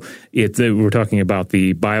 So we're talking about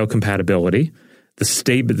the biocompatibility, the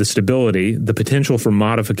stability, the potential for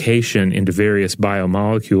modification into various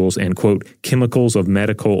biomolecules and, quote, chemicals of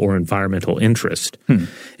medical or environmental interest.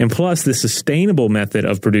 And plus, the sustainable method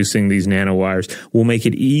of producing these nanowires will make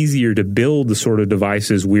it easier to build the sort of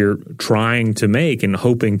devices we're trying to make and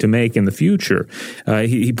hoping to make in the future.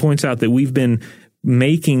 He points out that we've been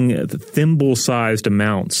making thimble-sized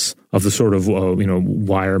amounts of the sort of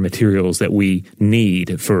wire materials that we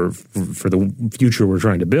need for the future we're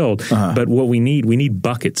trying to build. But what we need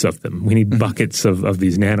buckets of them. We need buckets of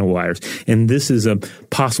these nanowires. And this is a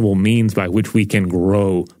possible means by which we can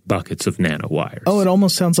grow buckets of nanowires. Oh, it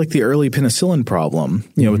almost sounds like the early penicillin problem,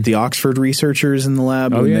 with the Oxford researchers in the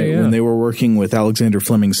lab when they were working with Alexander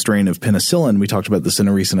Fleming's strain of penicillin. We talked about this in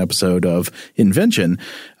a recent episode of Invention.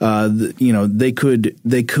 They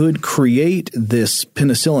could create this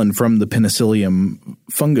penicillin from the Penicillium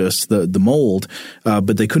fungus, the mold,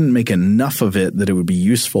 but they couldn't make enough of it that it would be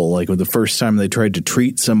useful. Like the first time they tried to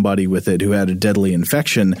treat somebody with it who had a deadly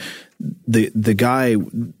infection, the guy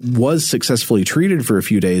was successfully treated for a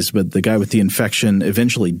few days, but the guy with the infection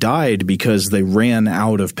eventually died because they ran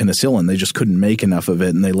out of penicillin. They just couldn't make enough of it,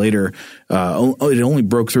 and they later it only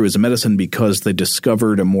broke through as a medicine because they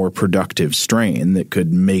discovered a more productive strain that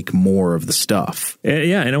could make more of the stuff.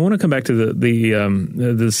 Yeah, and I want to come back to the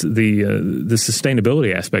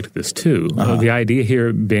sustainability aspect of this too. The idea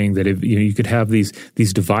here being that if you could have these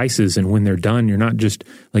devices, and when they're done, you're not just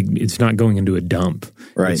like it's not going into a dump.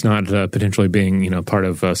 Right. It's not potentially being part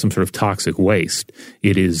of some sort of toxic waste.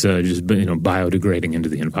 It is just biodegrading into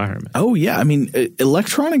the environment. Oh yeah, I mean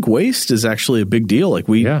electronic waste is actually a big deal. Like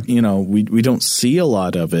we don't see a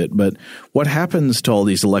lot of it, but what happens to all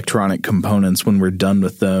these electronic components when we're done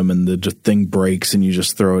with them and the thing breaks and you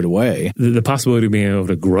just throw it away? The possibility of being able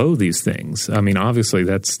to grow these things, I mean, obviously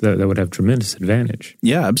that would have tremendous advantage.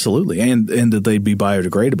 Yeah, absolutely, and that they'd be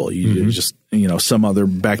biodegradable. You just some other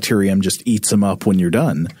bacterium just eats them up when you're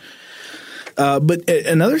done. But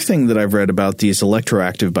another thing that I've read about these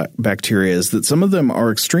electroactive bacteria is that some of them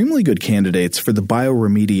are extremely good candidates for the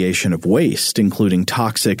bioremediation of waste, including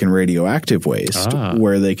toxic and radioactive waste,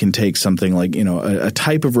 where they can take something like, a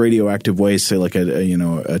type of radioactive waste, say like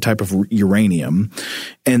a type of uranium,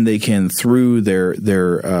 and they can, through their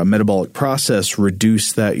metabolic process,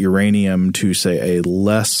 reduce that uranium to, say, a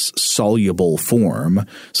less soluble form.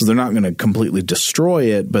 So they're not going to completely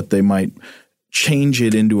destroy it, but they might change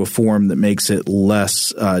it into a form that makes it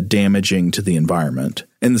less damaging to the environment.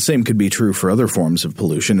 And the same could be true for other forms of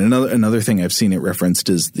pollution. Another thing I've seen it referenced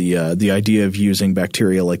is the idea of using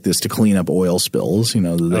bacteria like this to clean up oil spills.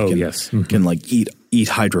 That can like eat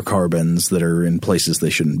hydrocarbons that are in places they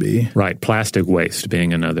shouldn't be. Right, plastic waste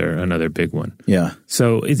being another big one. Yeah.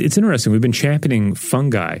 So it's interesting. We've been championing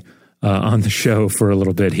fungi on the show for a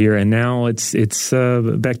little bit here, and now it's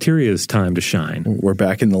bacteria's time to shine. We're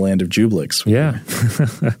back in the land of Jubilix. Yeah.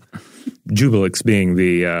 Jubilix being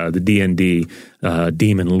the D&D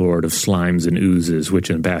demon lord of slimes and oozes, which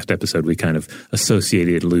in a past episode we kind of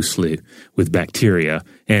associated loosely with bacteria,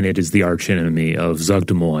 and it is the archenemy of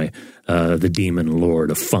Zuggtmoy, the demon lord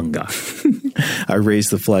of fungi. I raised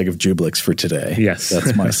the flag of Jubilix for today. Yes.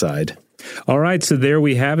 That's my side. All right, so there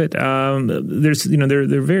we have it. There's there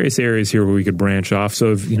are various areas here where we could branch off.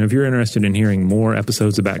 So if you're interested in hearing more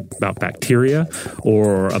episodes about bacteria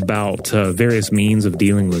or about various means of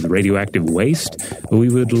dealing with radioactive waste, we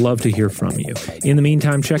would love to hear from you. In the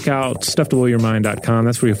meantime, check out stufftoblowyourmind.com.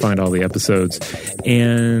 That's where you'll find all the episodes.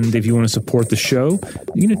 And if you want to support the show,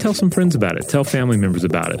 tell some friends about it. Tell family members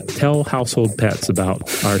about it. Tell household pets about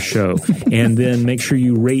our show. And then make sure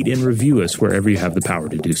you rate and review us wherever you have the power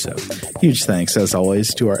to do so. Huge thanks, as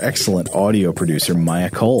always, to our excellent audio producer, Maya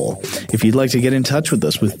Cole. If you'd like to get in touch with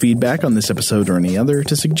us with feedback on this episode or any other,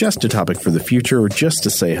 to suggest a topic for the future, or just to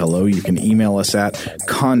say hello, you can email us at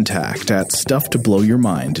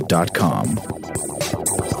contact@stufftoblowyourmind.com.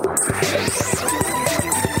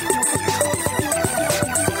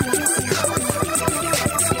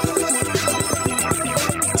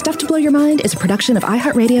 Stuff to Blow Your Mind is a production of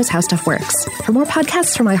iHeartRadio's How Stuff Works. For more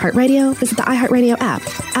podcasts from iHeartRadio, visit the iHeartRadio app,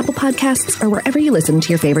 Apple Podcasts, or wherever you listen to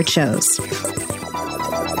your favorite shows.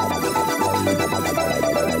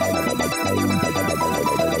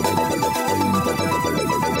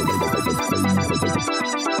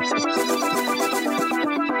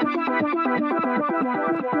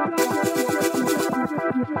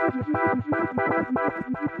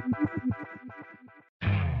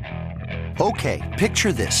 Okay,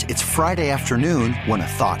 picture this. It's Friday afternoon when a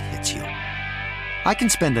thought hits you. I can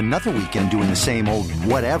spend another weekend doing the same old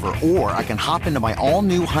whatever, or I can hop into my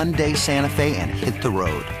all-new Hyundai Santa Fe and hit the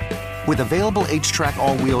road. With available H-Track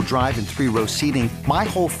all-wheel drive and 3-row seating, my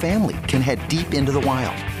whole family can head deep into the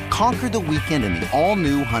wild. Conquer the weekend in the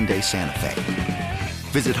all-new Hyundai Santa Fe.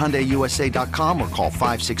 Visit HyundaiUSA.com or call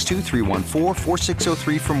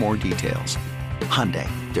 562-314-4603 for more details. Hyundai,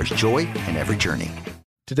 there's joy in every journey.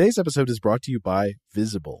 Today's episode is brought to you by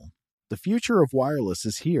Visible. The future of wireless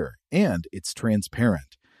is here, and it's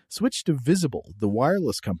transparent. Switch to Visible, the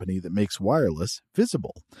wireless company that makes wireless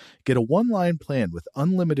visible. Get a one-line plan with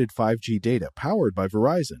unlimited 5G data powered by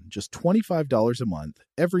Verizon, just $25 a month,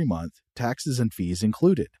 every month, taxes and fees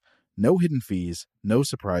included. No hidden fees, no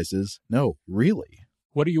surprises, no, really.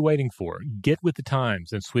 What are you waiting for? Get with the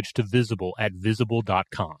times and switch to Visible at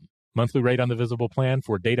Visible.com. Monthly rate on the Visible plan.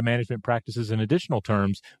 For data management practices and additional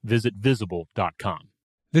terms, visit Visible.com.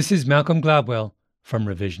 This is Malcolm Gladwell from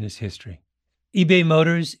Revisionist History. eBay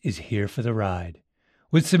Motors is here for the ride.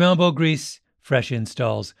 With some elbow grease, fresh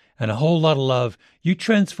installs, and a whole lot of love, you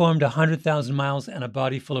transformed 100,000 miles and a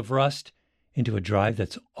body full of rust into a drive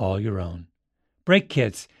that's all your own. Brake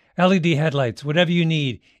kits, LED headlights, whatever you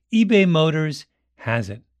need, eBay Motors has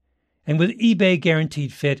it. And with eBay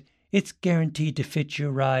Guaranteed Fit, it's guaranteed to fit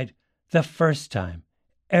your ride the first time,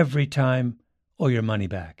 every time, or your money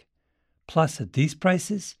back. Plus, at these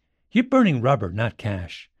prices, you're burning rubber, not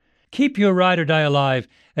cash. Keep your ride or die alive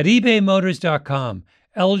at ebaymotors.com.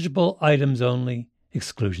 Eligible items only.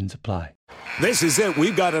 Exclusions apply. This is it.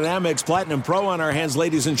 We've got an Amex Platinum Pro on our hands,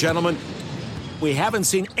 ladies and gentlemen. We haven't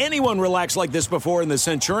seen anyone relax like this before in the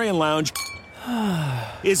Centurion Lounge.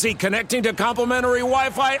 Is he connecting to complimentary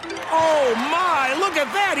Wi-Fi? Oh, my! Look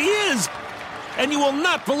at that! He is! And you will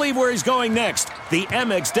not believe where he's going next. The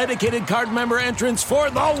Amex dedicated card member entrance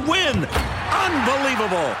for the win!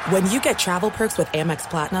 Unbelievable! When you get travel perks with Amex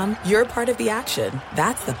Platinum, you're part of the action.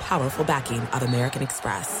 That's the powerful backing of American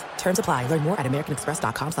Express. Terms apply. Learn more at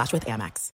americanexpress.com/withAmex.